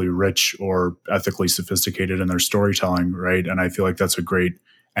philosophically rich or ethically sophisticated in their storytelling, right? And I feel like that's a great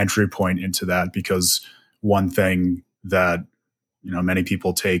entry point into that, because one thing that many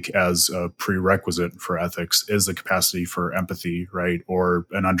people take as a prerequisite for ethics is the capacity for empathy, right? Or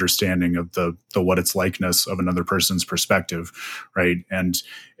an understanding of the what it's likeness of another person's perspective, right? And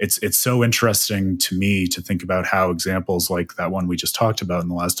it's so interesting to me to think about how examples like that one we just talked about in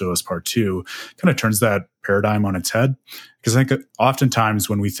The Last of Us Part 2 kind of turns that paradigm on its head. Because I think oftentimes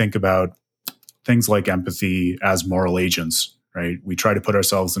when we think about things like empathy as moral agents, right, we try to put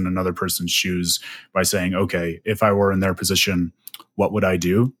ourselves in another person's shoes by saying, okay, if I were in their position, what would I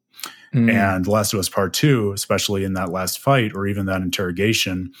do? And Last of Us Part 2, especially in that last fight or even that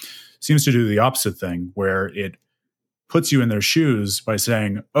interrogation, seems to do the opposite thing, where it puts you in their shoes by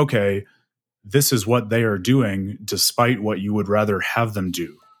saying, okay, this is what they are doing despite what you would rather have them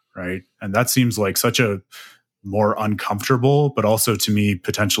do, right? And that seems like such a more uncomfortable, but also to me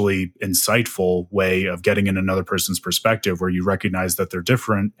potentially insightful way of getting in another person's perspective, where you recognize that they're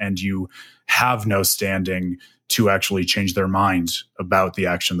different and you have no standing to actually change their mind about the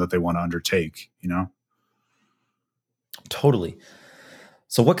action that they want to undertake, Totally.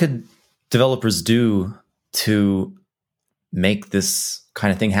 So what could developers do to make this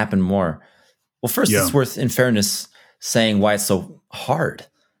kind of thing happen more? Well, first, it's worth, in fairness, saying why it's so hard,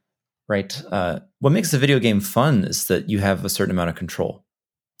 right? What makes a video game fun is that you have a certain amount of control.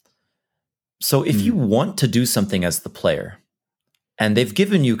 So if you want to do something as the player, and they've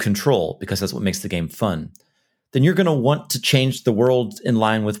given you control because that's what makes the game fun, then you're going to want to change the world in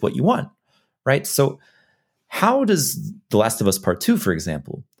line with what you want, right? So how does The Last of Us Part 2, for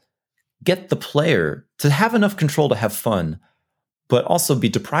example, get the player to have enough control to have fun, but also be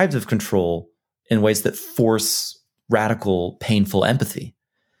deprived of control in ways that force radical, painful empathy?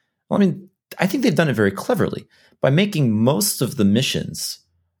 Well, I think they've done it very cleverly by making most of the missions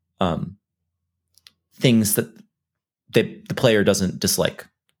things that the player doesn't dislike,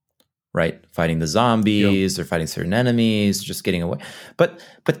 right? Fighting the zombies or fighting certain enemies, just getting away. But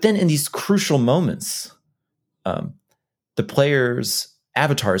then in these crucial moments, the player's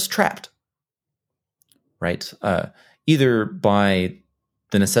avatar is trapped, right? Either by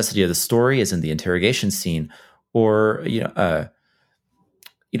the necessity of the story, as in the interrogation scene, or it's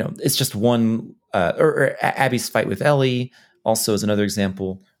just one or Abby's fight with Ellie, also is another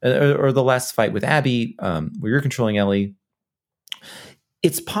example, or the last fight with Abby, where you're controlling Ellie.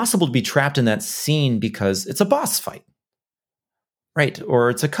 It's possible to be trapped in that scene because it's a boss fight, right? Or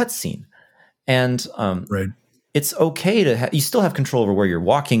it's a cutscene, and Right. it's okay to you still have control over where you're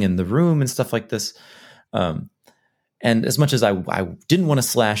walking in the room and stuff like this. And as much as I didn't want to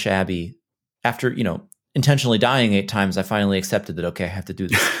slash Abby, after intentionally dying 8 times, I finally accepted that, okay, I have to do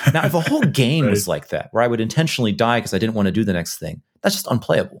this. Now, if a whole game Right. was like that, where I would intentionally die because I didn't want to do the next thing, that's just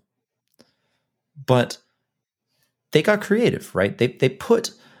unplayable. But they got creative, right? They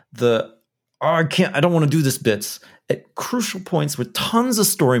put I don't want to do this bits at crucial points with tons of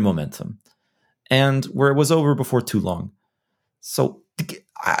story momentum, and where it was over before too long. So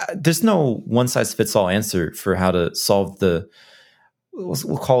there's no one size fits all answer for how to solve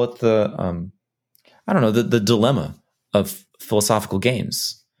we'll call it the dilemma of philosophical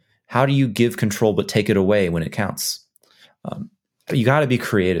games. How do you give control but take it away when it counts? You got to be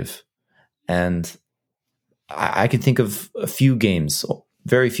creative, and I can think of a few games,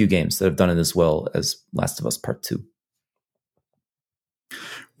 very few games, that have done it as well as Last of Us Part 2.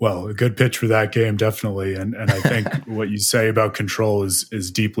 Well, a good pitch for that game, definitely. And I think what you say about control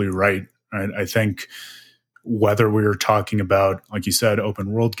is deeply right. I think whether we were talking about, like you said,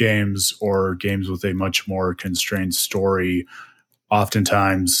 open world games or games with a much more constrained story,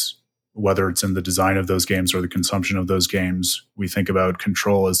 oftentimes, whether it's in the design of those games or the consumption of those games, we think about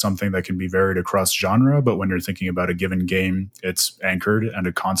control as something that can be varied across genre. But when you're thinking about a given game, it's anchored and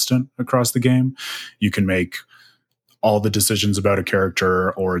a constant across the game. You can make all the decisions about a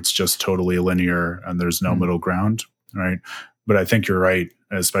character, or it's just totally linear and there's no middle ground, right? But I think you're right,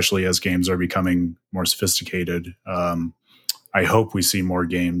 especially as games are becoming more sophisticated. I hope we see more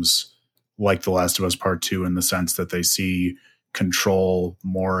games like The Last of Us Part 2 in the sense that they see control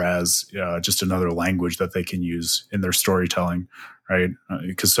more as just another language that they can use in their storytelling, right?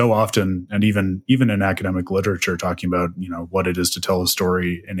 Because so often, and even in academic literature, talking about what it is to tell a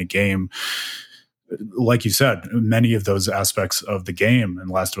story in a game, like you said, many of those aspects of the game in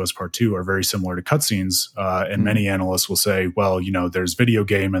Last of Us Part 2 are very similar to cutscenes. And many analysts will say, well, there's video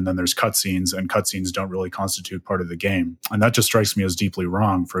game and then there's cutscenes, and cutscenes don't really constitute part of the game. And that just strikes me as deeply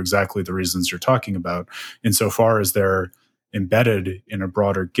wrong for exactly the reasons you're talking about. Insofar as they're embedded in a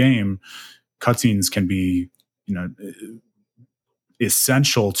broader game, cutscenes can be,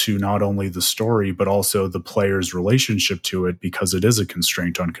 essential to not only the story, but also the player's relationship to it, because it is a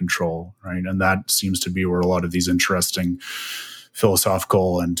constraint on control, right? And that seems to be where a lot of these interesting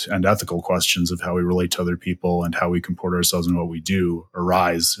philosophical and ethical questions of how we relate to other people and how we comport ourselves and what we do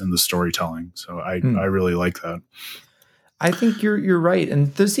arise in the storytelling. So I really like that. I think you're right.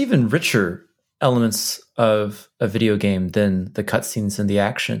 And there's even richer elements of a video game than the cutscenes and the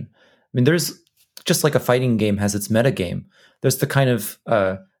action. I mean, there's just like a fighting game has its meta game. There's the kind of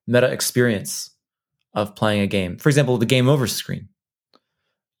meta experience of playing a game. For example, the game over screen.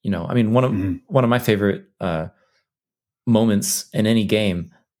 One of my favorite moments in any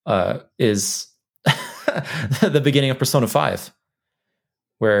game is the beginning of Persona 5,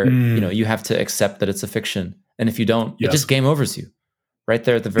 where you have to accept that it's a fiction, and if you don't, it just game overs you right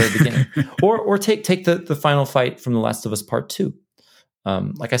there at the very beginning. or take the final fight from The Last of Us Part 2.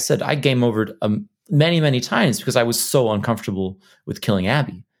 Like I said, I game overed many times because I was so uncomfortable with killing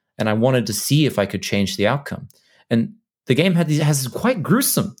Abby, and I wanted to see if I could change the outcome. And the game has quite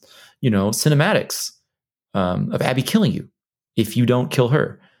gruesome, cinematics of Abby killing you if you don't kill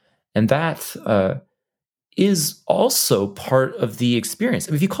her, and that is also part of the experience.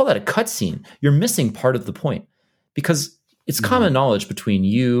 I mean, if you call that a cutscene, you're missing part of the point, because it's common knowledge between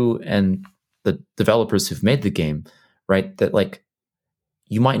you and the developers who've made the game, right? That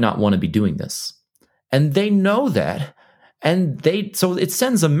you might not want to be doing this. And they know that. And so it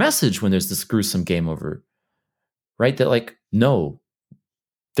sends a message when there's this gruesome game over, right? That no,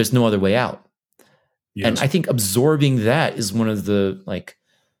 there's no other way out. Yes. And I think absorbing that is one of the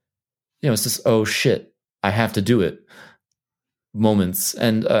it's just, oh shit, I have to do it moments.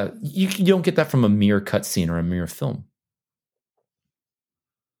 And you don't get that from a mere cutscene or a mere film.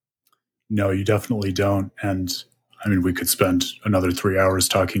 No, you definitely don't. And I mean, we could spend another 3 hours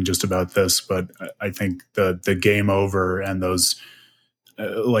talking just about this, but I think the game over and those,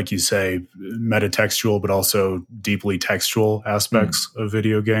 like you say, metatextual, but also deeply textual aspects of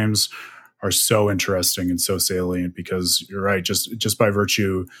video games are so interesting and so salient, because you're right, just by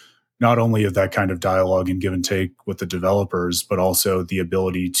virtue not only of that kind of dialogue and give and take with the developers, but also the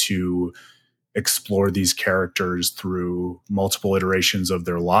ability to explore these characters through multiple iterations of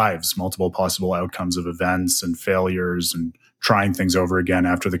their lives, multiple possible outcomes of events and failures, and trying things over again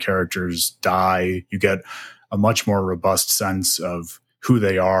after the characters die. You get a much more robust sense of who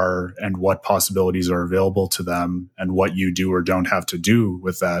they are and what possibilities are available to them and what you do or don't have to do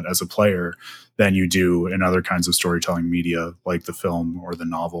with that as a player than you do in other kinds of storytelling media like the film or the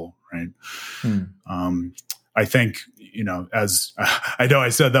novel, right? I think, as I know I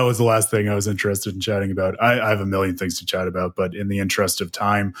said that was the last thing I was interested in chatting about. I have a million things to chat about, but in the interest of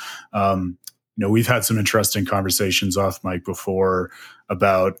time, we've had some interesting conversations off mic before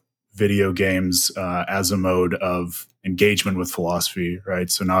about video games as a mode of engagement with philosophy, right?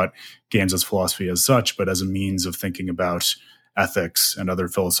 So not games as philosophy as such, but as a means of thinking about ethics and other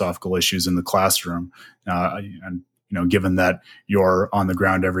philosophical issues in the classroom. And given that you're on the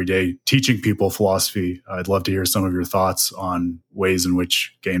ground every day teaching people philosophy, I'd love to hear some of your thoughts on ways in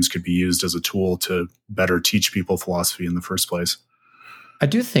which games could be used as a tool to better teach people philosophy in the first place. I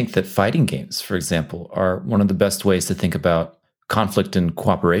do think that fighting games, for example, are one of the best ways to think about conflict and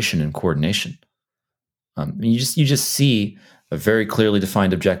cooperation and coordination. You just see a very clearly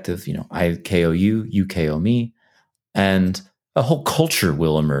defined objective. I KO you, you KO me, and a whole culture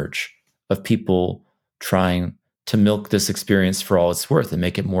will emerge of people trying to milk this experience for all it's worth and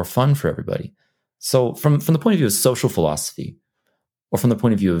make it more fun for everybody. So from the point of view of social philosophy, or from the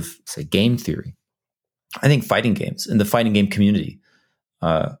point of view of, say, game theory, I think fighting games and the fighting game community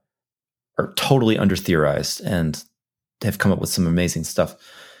are totally under-theorized and have come up with some amazing stuff.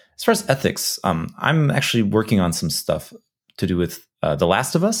 As far as ethics, I'm actually working on some stuff to do with The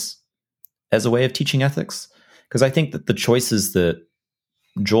Last of Us as a way of teaching ethics, because I think that the choices that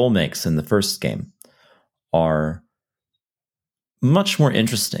Joel makes in the first game are much more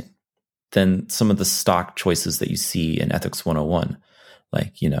interesting than some of the stock choices that you see in Ethics 101.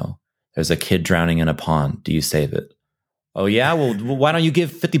 Like, there's a kid drowning in a pond. Do you save it? Oh, yeah? Well, why don't you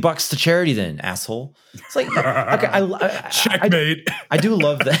give $50 to charity then, asshole? It's like, okay, checkmate. I do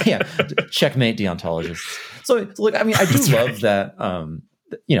love that. Yeah. Checkmate, deontologists. So look, I do love that,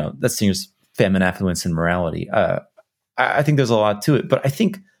 that seems famine, affluence, and morality. I think there's a lot to it, but I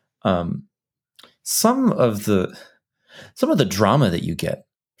think some of the drama that you get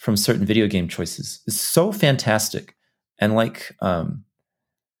from certain video game choices is so fantastic. And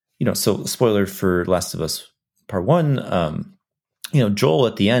so spoiler for Last of Us Part 1, Joel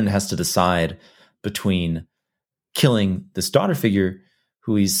at the end has to decide between killing this daughter figure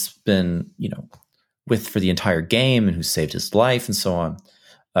who he's been, with for the entire game and who saved his life and so on,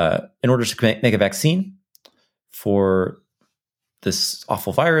 in order to make a vaccine for this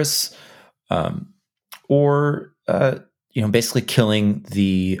awful virus, or basically killing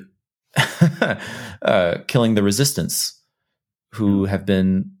the resistance who have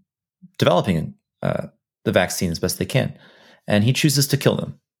been developing the vaccine as best they can, and he chooses to kill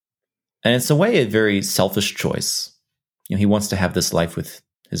them. And it's a very selfish choice. He wants to have this life with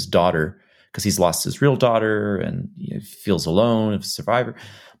his daughter because he's lost his real daughter and he feels alone as a survivor.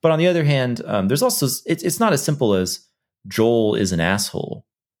 But on the other hand, there's also it's not as simple as Joel is an asshole,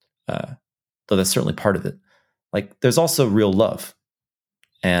 though that's certainly part of it. Like, there's also real love,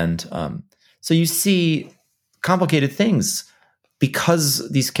 and so you see complicated things because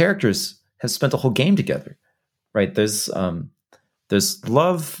these characters have spent a whole game together, right? There's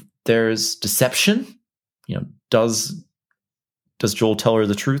love, there's deception. Does Joel tell her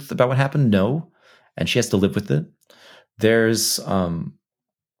the truth about what happened? No, and she has to live with it. There's kind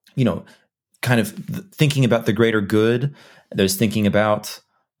of thinking about the greater good. There's thinking about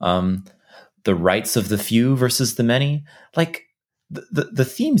the rights of the few versus the many. Like the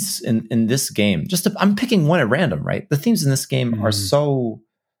themes in this game, I'm picking one at random, right? The themes in this game are so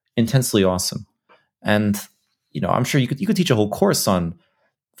intensely awesome. And, I'm sure you could teach a whole course on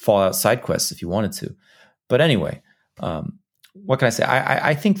Fallout side quests if you wanted to. But anyway, what can I say?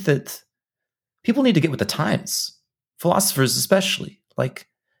 I think that people need to get with the times, philosophers especially. Like,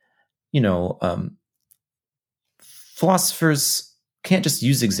 philosophers can't just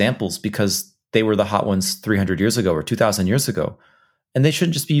use examples because they were the hot ones 300 years ago or 2,000 years ago. And they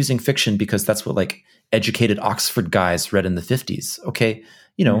shouldn't just be using fiction because that's what educated Oxford guys read in the 50s. Okay,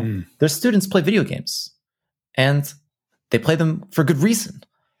 their students play video games and they play them for good reason.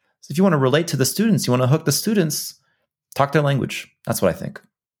 So if you want to relate to the students, you want to hook the students, talk their language. That's what I think.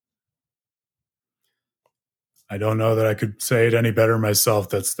 I don't know that I could say it any better myself.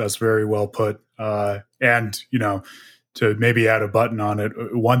 That's very well put. And, to maybe add a button on it,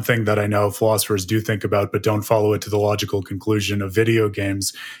 one thing that I know philosophers do think about but don't follow it to the logical conclusion of video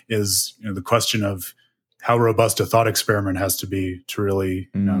games is the question of how robust a thought experiment has to be to really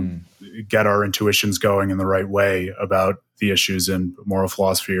get our intuitions going in the right way about the issues in moral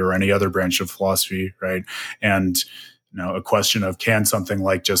philosophy or any other branch of philosophy, right? And a question of, can something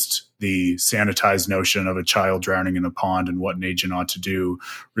like just the sanitized notion of a child drowning in a pond and what an agent ought to do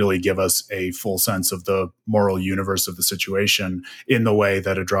really give us a full sense of the moral universe of the situation in the way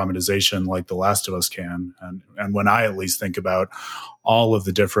that a dramatization like The Last of Us can? And when I at least think about all of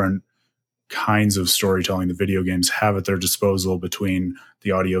the different kinds of storytelling the video games have at their disposal, between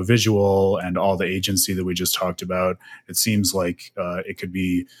the audio visual and all the agency that we just talked about, it seems like it could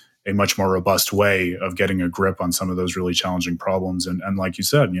be a much more robust way of getting a grip on some of those really challenging problems. And like you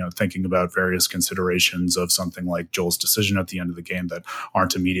said, thinking about various considerations of something like Joel's decision at the end of the game that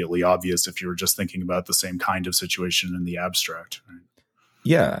aren't immediately obvious if you were just thinking about the same kind of situation in the abstract. Right?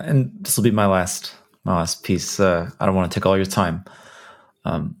 Yeah, and this will be my last piece. I don't want to take all your time.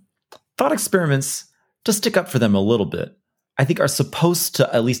 Thought experiments, to stick up for them a little bit, I think are supposed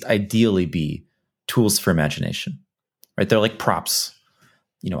to at least ideally be tools for imagination, right? They're like props.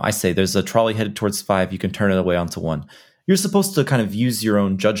 I say there's a trolley headed towards 5, you can turn it away onto 1. You're supposed to kind of use your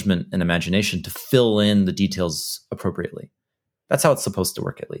own judgment and imagination to fill in the details appropriately. That's how it's supposed to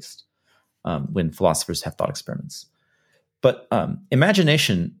work, at least, when philosophers have thought experiments. But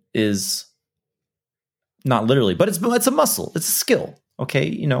imagination is not literally, but it's a muscle, it's a skill, okay?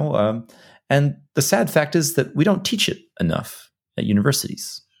 And the sad fact is that we don't teach it enough at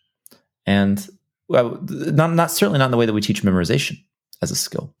universities. And certainly not in the way that we teach memorization as a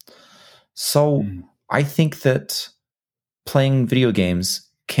skill. So I think that playing video games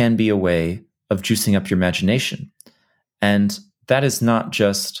can be a way of juicing up your imagination. And that is not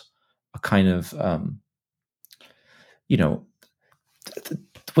just a kind of, the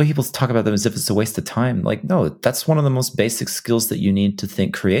way people talk about them as if it's a waste of time. Like, no, that's one of the most basic skills that you need to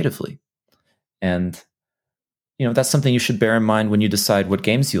think creatively. And, that's something you should bear in mind when you decide what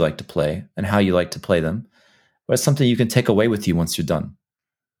games you like to play and how you like to play them. But it's something you can take away with you once you're done.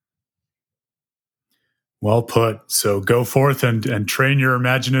 Well put. So go forth and train your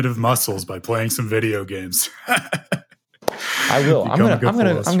imaginative muscles by playing some video games. I will. I'm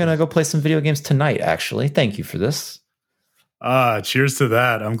gonna go play some video games tonight, actually. Thank you for this. Cheers to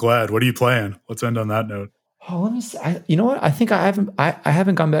that. I'm glad. What are you playing? Let's end on that note. Oh, let me see. You know what? I think I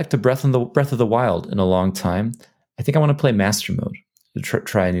haven't gone back to Breath of the Wild in a long time. I think I want to play Master Mode.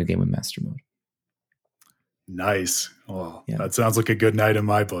 Try a new game with Master Mode. Nice. Oh, yeah. That sounds like a good night in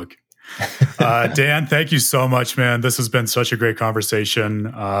my book. Dan, thank you so much, man. This has been such a great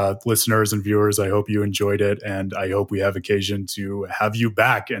conversation. Listeners and viewers, I hope you enjoyed it, and I hope we have occasion to have you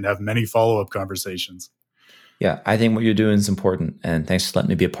back and have many follow-up conversations. Yeah, I think what you're doing is important, and thanks for letting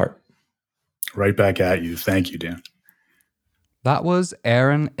me be a part. Right back at you. Thank you, Dan. That was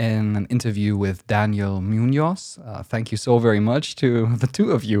Aaron in an interview with Daniel Munoz. Thank you so very much to the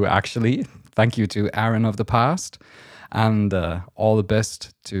two of you, actually. Thank you to Aaron of the past, and all the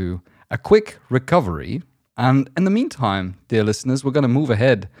best to a quick recovery. And in the meantime, dear listeners, we're going to move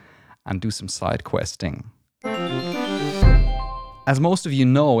ahead and do some side questing. As most of you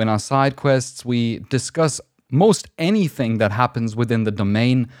know, in our side quests, we discuss most anything that happens within the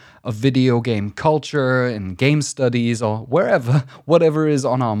domain of video game culture, in game studies, or whatever is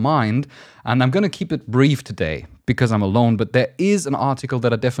on our mind. And I'm going to keep it brief today because I'm alone, but there is an article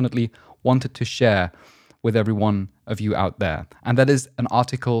that I definitely wanted to share with every one of you out there. And that is an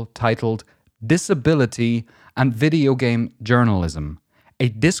article titled Disability and Video Game Journalism, a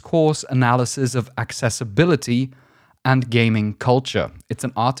discourse analysis of accessibility and gaming culture. It's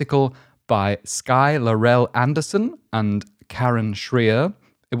an article by Sky Larell Anderson and Karen Schreier.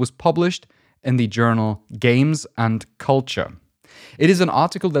 It was published in the journal Games and Culture. It is an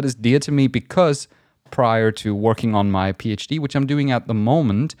article that is dear to me because prior to working on my PhD, which I'm doing at the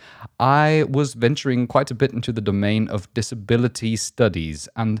moment, I was venturing quite a bit into the domain of disability studies.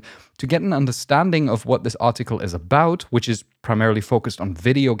 And to get an understanding of what this article is about, which is primarily focused on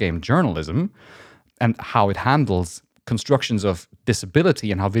video game journalism and how it handles constructions of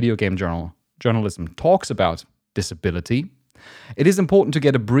disability and how video game journalism talks about disability, it is important to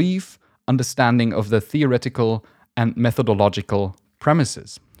get a brief understanding of the theoretical and methodological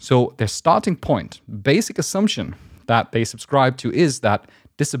premises. So their starting point, basic assumption that they subscribe to is that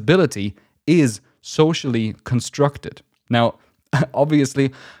disability is socially constructed. Now,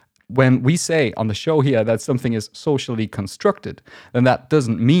 obviously, when we say on the show here that something is socially constructed, then that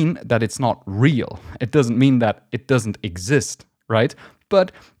doesn't mean that it's not real. It doesn't mean that it doesn't exist, right?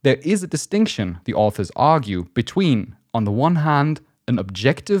 But there is a distinction, the authors argue, between, on the one hand, an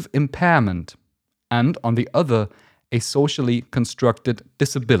objective impairment, and on the other, a socially constructed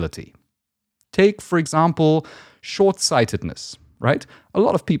disability. Take, for example, short-sightedness, right? A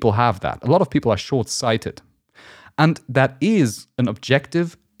lot of people have that. A lot of people are short-sighted. And that is an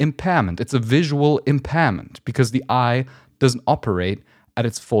objective impairment. It's a visual impairment because the eye doesn't operate at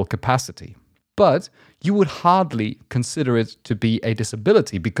its full capacity. But you would hardly consider it to be a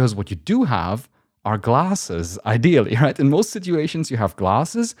disability because what you do have are glasses, ideally, right? In most situations, you have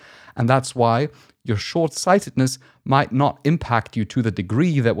glasses, and that's why your short-sightedness might not impact you to the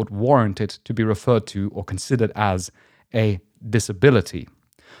degree that would warrant it to be referred to or considered as a disability.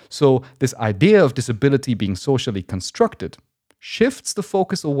 So this idea of disability being socially constructed shifts the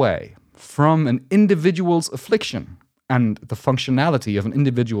focus away from an individual's affliction and the functionality of an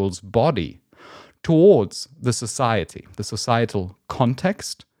individual's body towards the society, the societal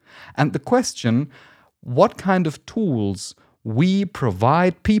context, and the question, what kind of tools we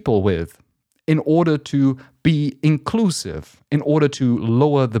provide people with in order to be inclusive, in order to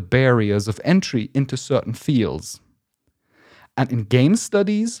lower the barriers of entry into certain fields. And in game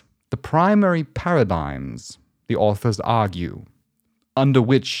studies, the primary paradigms, the authors argue, under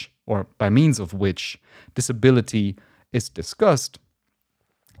which, or by means of which, disability is discussed,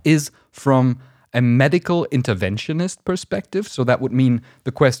 is from a medical interventionist perspective. So that would mean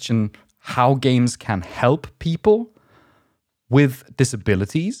the question how games can help people with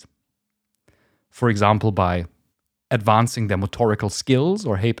disabilities, for example, by advancing their motorical skills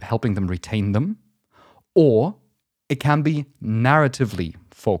or helping them retain them, or it can be narratively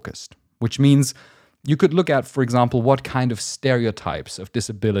focused, which means you could look at, for example, what kind of stereotypes of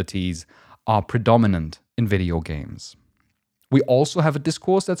disabilities are predominant in video games. We also have a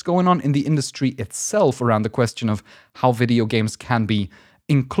discourse that's going on in the industry itself around the question of how video games can be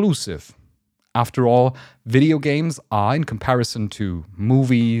inclusive. After all, video games are, in comparison to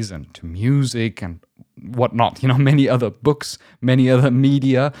movies and to music and whatnot, many other books, many other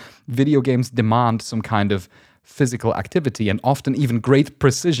media, video games demand some kind of physical activity and often even great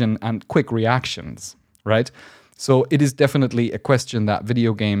precision and quick reactions, right? So it is definitely a question that the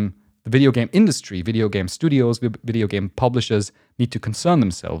video game industry, video game studios, video game publishers need to concern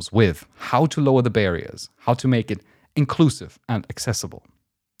themselves with. How to lower the barriers, how to make it inclusive and accessible.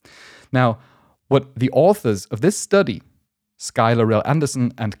 Now, what the authors of this study, Skylar Rell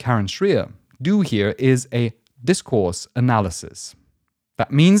Anderson and Karen Schreier, do here is a discourse analysis.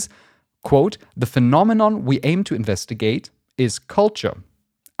 That means, quote, the phenomenon we aim to investigate is culture,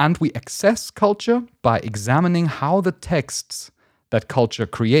 and we access culture by examining how the texts that culture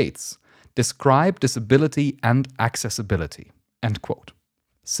creates describe disability and accessibility, end quote.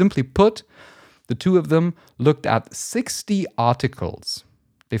 Simply put, the two of them looked at 60 articles.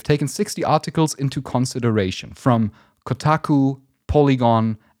 They've taken 60 articles into consideration from Kotaku,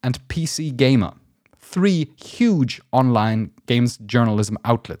 Polygon, and PC Gamer, 3 huge online games journalism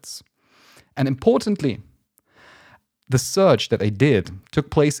outlets. And importantly, the search that they did took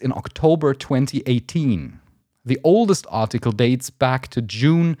place in October 2018. The oldest article dates back to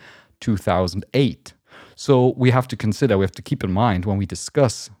June 2008. So we have to keep in mind when we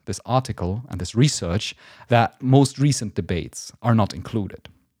discuss this article and this research that most recent debates are not included.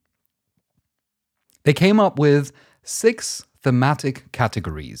 They came up with 6 thematic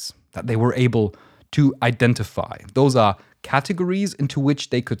categories that they were able to identify. Those are categories into which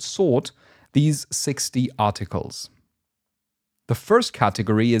they could sort these 60 articles. The first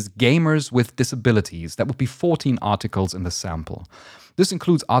category is gamers with disabilities. That would be 14 articles in the sample. This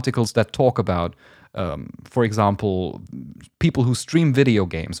includes articles that talk about, for example, people who stream video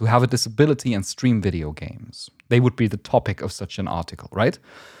games, who have a disability and stream video games. They would be the topic of such an article, right?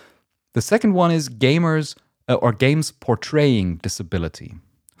 The second one is gamers or games portraying disability.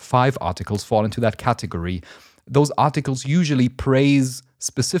 5 articles fall into that category. Those articles usually praise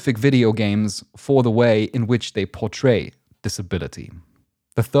specific video games for the way in which they portray disability.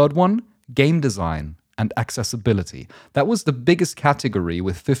 The third one, game design and accessibility. That was the biggest category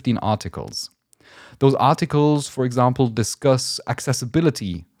with 15 articles. Those articles, for example, discuss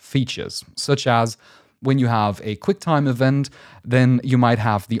accessibility features, such as when you have a QuickTime event, then you might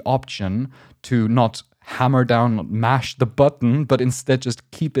have the option to not hammer down, not mash the button, but instead just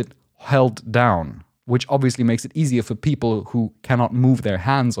keep it held down, which obviously makes it easier for people who cannot move their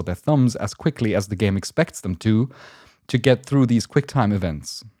hands or their thumbs as quickly as the game expects them to get through these QuickTime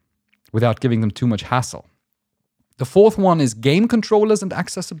events without giving them too much hassle. The fourth one is game controllers and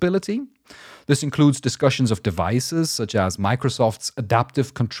accessibility. This includes discussions of devices such as Microsoft's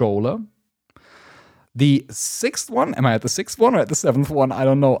Adaptive Controller. The sixth one, am I at the sixth one or at the seventh one? I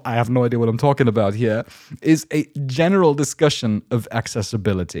don't know. I have no idea what I'm talking about here, is a general discussion of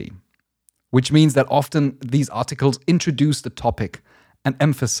accessibility, which means that often these articles introduce the topic and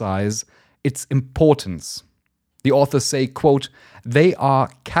emphasize its importance. The authors say, quote, "They are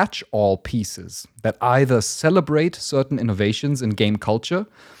catch-all pieces that either celebrate certain innovations in game culture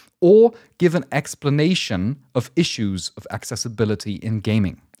or give an explanation of issues of accessibility in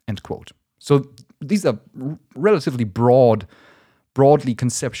gaming," end quote. So these are relatively broadly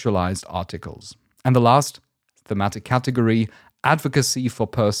conceptualized articles. And the last thematic category, advocacy for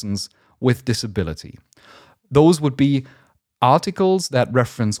persons with disability. Those would be articles that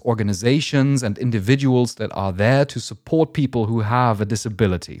reference organizations and individuals that are there to support people who have a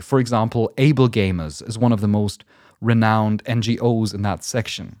disability. For example, Able Gamers is one of the most renowned NGOs in that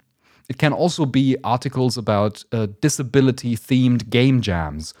section. It can also be articles about disability-themed game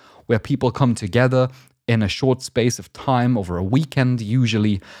jams, where people come together in a short space of time, over a weekend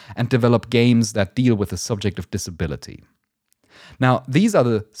usually, and develop games that deal with the subject of disability. Now, these are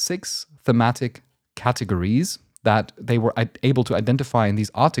the 6 thematic categories that they were able to identify in these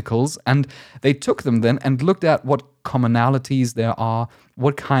articles, and they took them then and looked at what commonalities there are,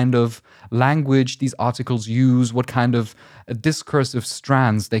 what kind of language these articles use, what kind of discursive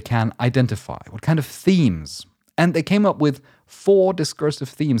strands they can identify, what kind of themes. And they came up with 4 discursive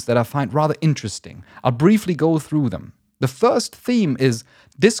themes that I find rather interesting. I'll briefly go through them. The first theme is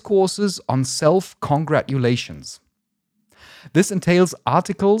discourses on self-congratulations. This entails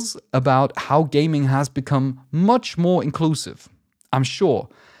articles about how gaming has become much more inclusive. I'm sure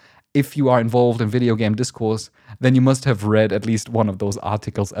if you are involved in video game discourse, then you must have read at least one of those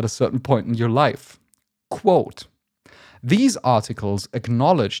articles at a certain point in your life. Quote, "These articles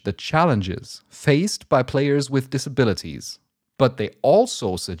acknowledge the challenges faced by players with disabilities, but they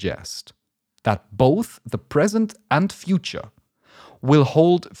also suggest that both the present and future will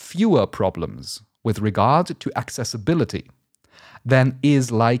hold fewer problems with regard to accessibility than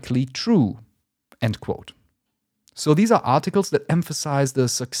is likely true," end quote. So these are articles that emphasize the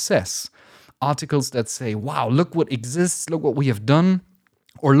success, articles that say, wow, look what exists, look what we have done,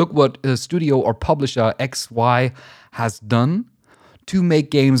 or look what a studio or publisher XY has done to make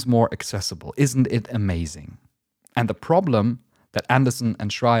games more accessible. Isn't it amazing? And the problem that Anderson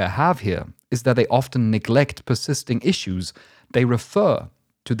and Schreier have here is that they often neglect persisting issues. They refer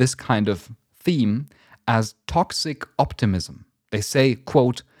to this kind of theme as toxic optimism. They say,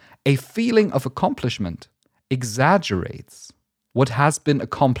 quote, "A feeling of accomplishment exaggerates what has been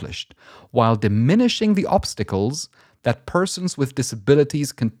accomplished while diminishing the obstacles that persons with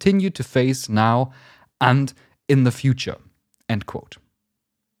disabilities continue to face now and in the future," end quote.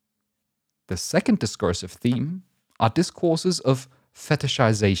 The second discursive theme are discourses of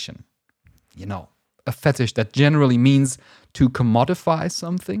fetishization. You know, a fetish that generally means to commodify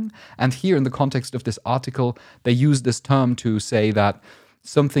something. And here in the context of this article, they use this term to say that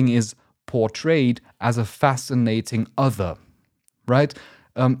something is portrayed as a fascinating other, right?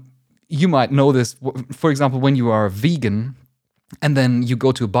 You might know this, for example, when you are a vegan and then you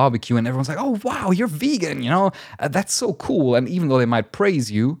go to a barbecue and everyone's like, "Oh, wow, you're vegan, you know, that's so cool." And even though they might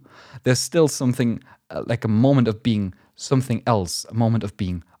praise you, there's still something like a moment of being something else, a moment of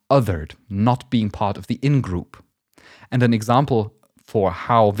being othered, not being part of the in-group. And an example for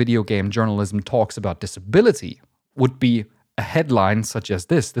how video game journalism talks about disability would be a headline such as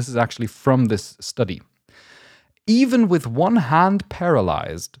this. This is actually from this study. "Even with one hand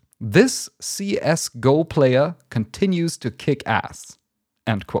paralyzed, this CSGO player continues to kick ass,"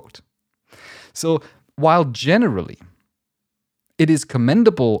 end quote. So while generally it is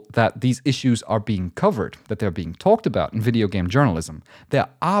commendable that these issues are being covered, that they're being talked about in video game journalism, there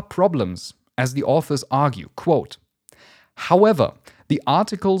are problems, as the authors argue. Quote, "However, the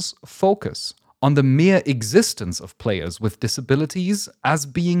articles focus on the mere existence of players with disabilities as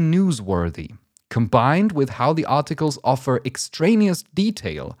being newsworthy, combined with how the articles offer extraneous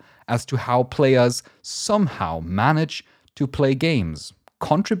detail as to how players somehow manage to play games,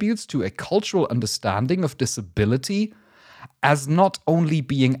 contributes to a cultural understanding of disability as not only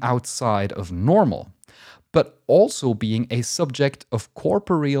being outside of normal, but also being a subject of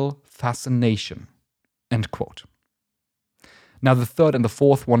corporeal fascination," end quote. Now, the third and the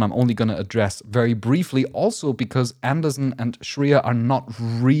fourth one I'm only going to address very briefly, also because Anderson and Schreier are not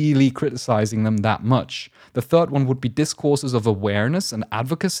really criticizing them that much. The third one would be discourses of awareness and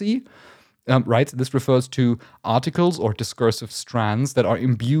advocacy. Right? This refers to articles or discursive strands that are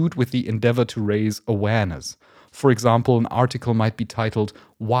imbued with the endeavor to raise awareness. For example, an article might be titled,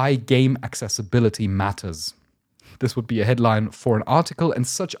 "Why Game Accessibility Matters." This would be a headline for an article, and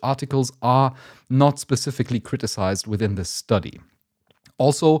such articles are not specifically criticized within this study.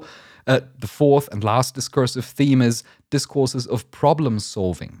 Also, the fourth and last discursive theme is discourses of problem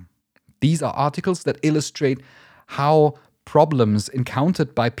solving. These are articles that illustrate how problems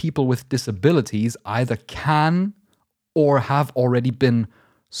encountered by people with disabilities either can or have already been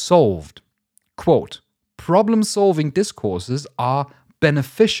solved. Quote, problem-solving discourses are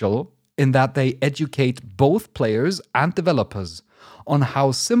beneficial in that they educate both players and developers on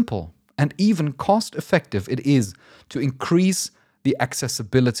how simple and even cost-effective it is to increase the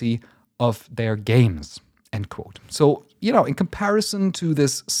accessibility of their games, end quote. So, in comparison to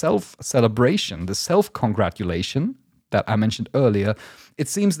this self-celebration, the self-congratulation that I mentioned earlier, it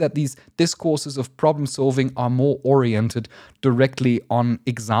seems that these discourses of problem-solving are more oriented directly on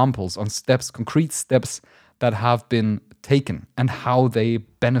examples, on steps, concrete steps that have been taken and how they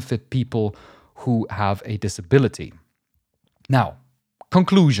benefit people who have a disability. Now,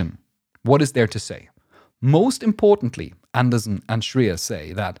 conclusion. What is there to say? Most importantly, Anderson and Schreier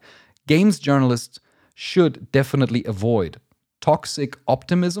say that games journalists should definitely avoid toxic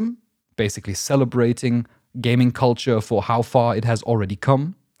optimism, basically celebrating gaming culture for how far it has already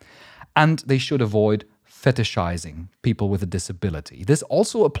come, and they should avoid fetishizing people with a disability. This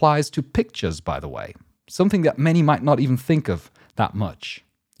also applies to pictures, by the way, something that many might not even think of that much.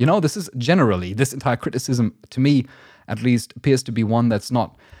 This is generally, this entire criticism, to me at least, appears to be one that's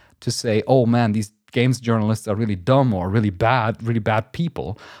not to say, oh man, these games journalists are really dumb or really bad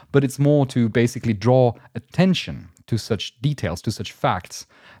people, but it's more to basically draw attention to such details, to such facts,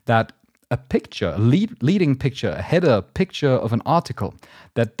 that a picture, a leading picture, a header picture of an article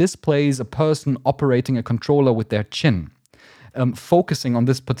that displays a person operating a controller with their chin, focusing on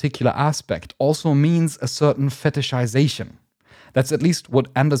this particular aspect, also means a certain fetishization. That's at least what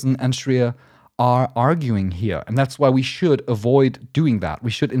Anderson and Schreier are arguing here, and that's why we should avoid doing that.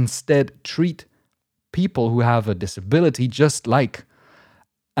 We should instead treat people who have a disability just like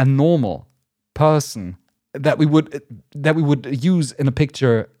a normal person that we would use in a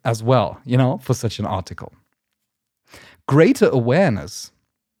picture as well, for such an article. Greater awareness,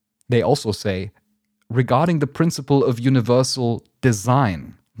 they also say, regarding the principle of universal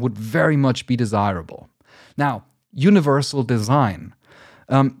design would very much be desirable. Now, universal design,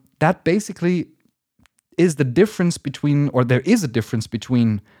 that basically is the difference between, or there is a difference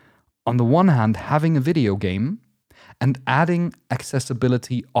between, on the one hand, having a video game and adding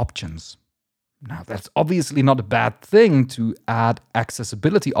accessibility options. Now, that's obviously not a bad thing to add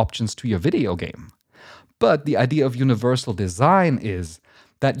accessibility options to your video game. But the idea of universal design is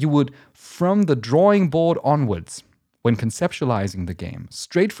that you would, from the drawing board onwards, when conceptualizing the game,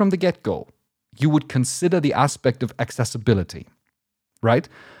 straight from the get-go, you would consider the aspect of accessibility, right?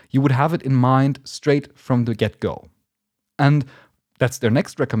 You would have it in mind straight from the get-go. And that's their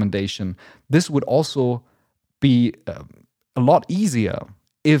next recommendation. This would also be a lot easier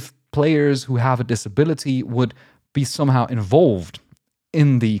if players who have a disability would be somehow involved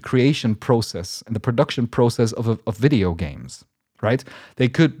in the creation process and the production process of video games, right? They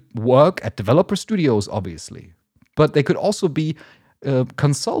could work at developer studios, obviously, but they could also be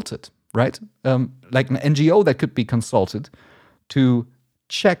consulted, right? Like an NGO that could be consulted to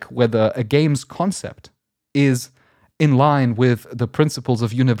check whether a game's concept is in line with the principles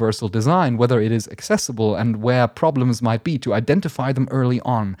of universal design, whether it is accessible and where problems might be, to identify them early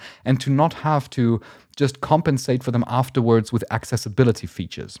on and to not have to just compensate for them afterwards with accessibility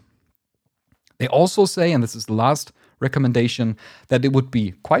features. They also say, and this is the last recommendation, that it would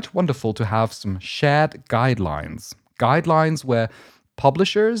be quite wonderful to have some shared guidelines. Guidelines where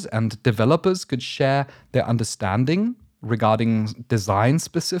publishers and developers could share their understanding regarding design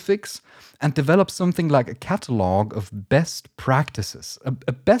specifics and develop something like a catalog of best practices,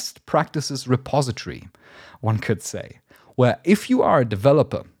 a best practices repository, one could say, where if you are a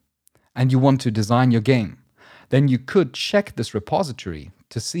developer and you want to design your game, then you could check this repository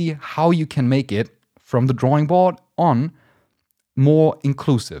to see how you can make it, from the drawing board on, more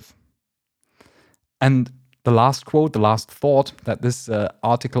inclusive. And the last quote, the last thought that this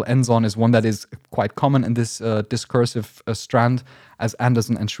article ends on is one that is quite common in this discursive strand, as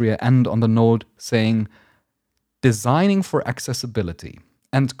Anderson and Schreier end on the note saying, designing for accessibility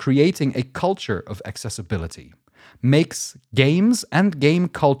and creating a culture of accessibility makes games and game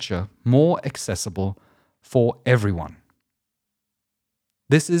culture more accessible for everyone.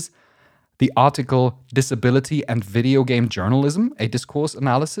 This is the article Disability and Video Game Journalism, a discourse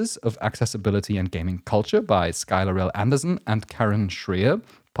analysis of accessibility and gaming culture by Skylar L. Anderson and Karen Schreier,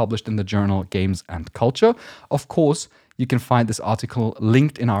 published in the journal Games and Culture. Of course, you can find this article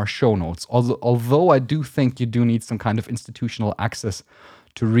linked in our show notes, although I do think you do need some kind of institutional access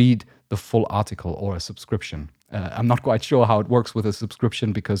to read the full article or a subscription. I'm not quite sure how it works with a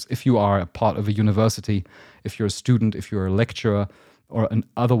subscription, because if you are a part of a university, if you're a student, if you're a lecturer, or an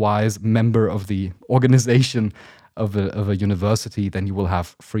otherwise member of the organization of a university, then you will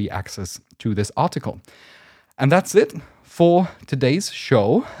have free access to this article. And that's it for today's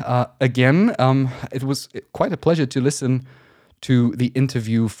show. Again, it was quite a pleasure to listen to the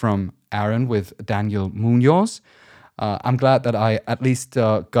interview from Aaron with Daniel Munoz. I'm glad that I at least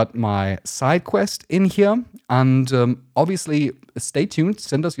got my side quest in here. And obviously, stay tuned.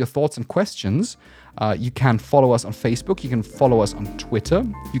 Send us your thoughts and questions. You can follow us on Facebook. You can follow us on Twitter.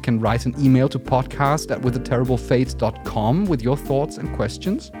 You can write an email to podcast@withtheterriblefate.com with your thoughts and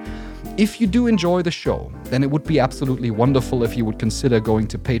questions. If you do enjoy the show, then it would be absolutely wonderful if you would consider going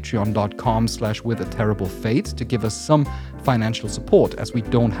to patreon.com/withtheterriblefate to give us some financial support, as we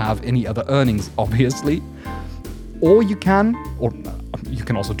don't have any other earnings, obviously. Or you can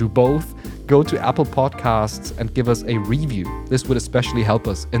also do both. Go to Apple Podcasts and give us a review. This would especially help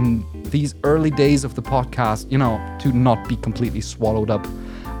us in these early days of the podcast, to not be completely swallowed up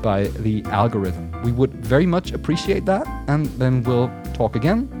by the algorithm. We would very much appreciate that, and then we'll talk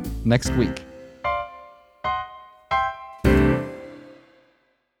again next week.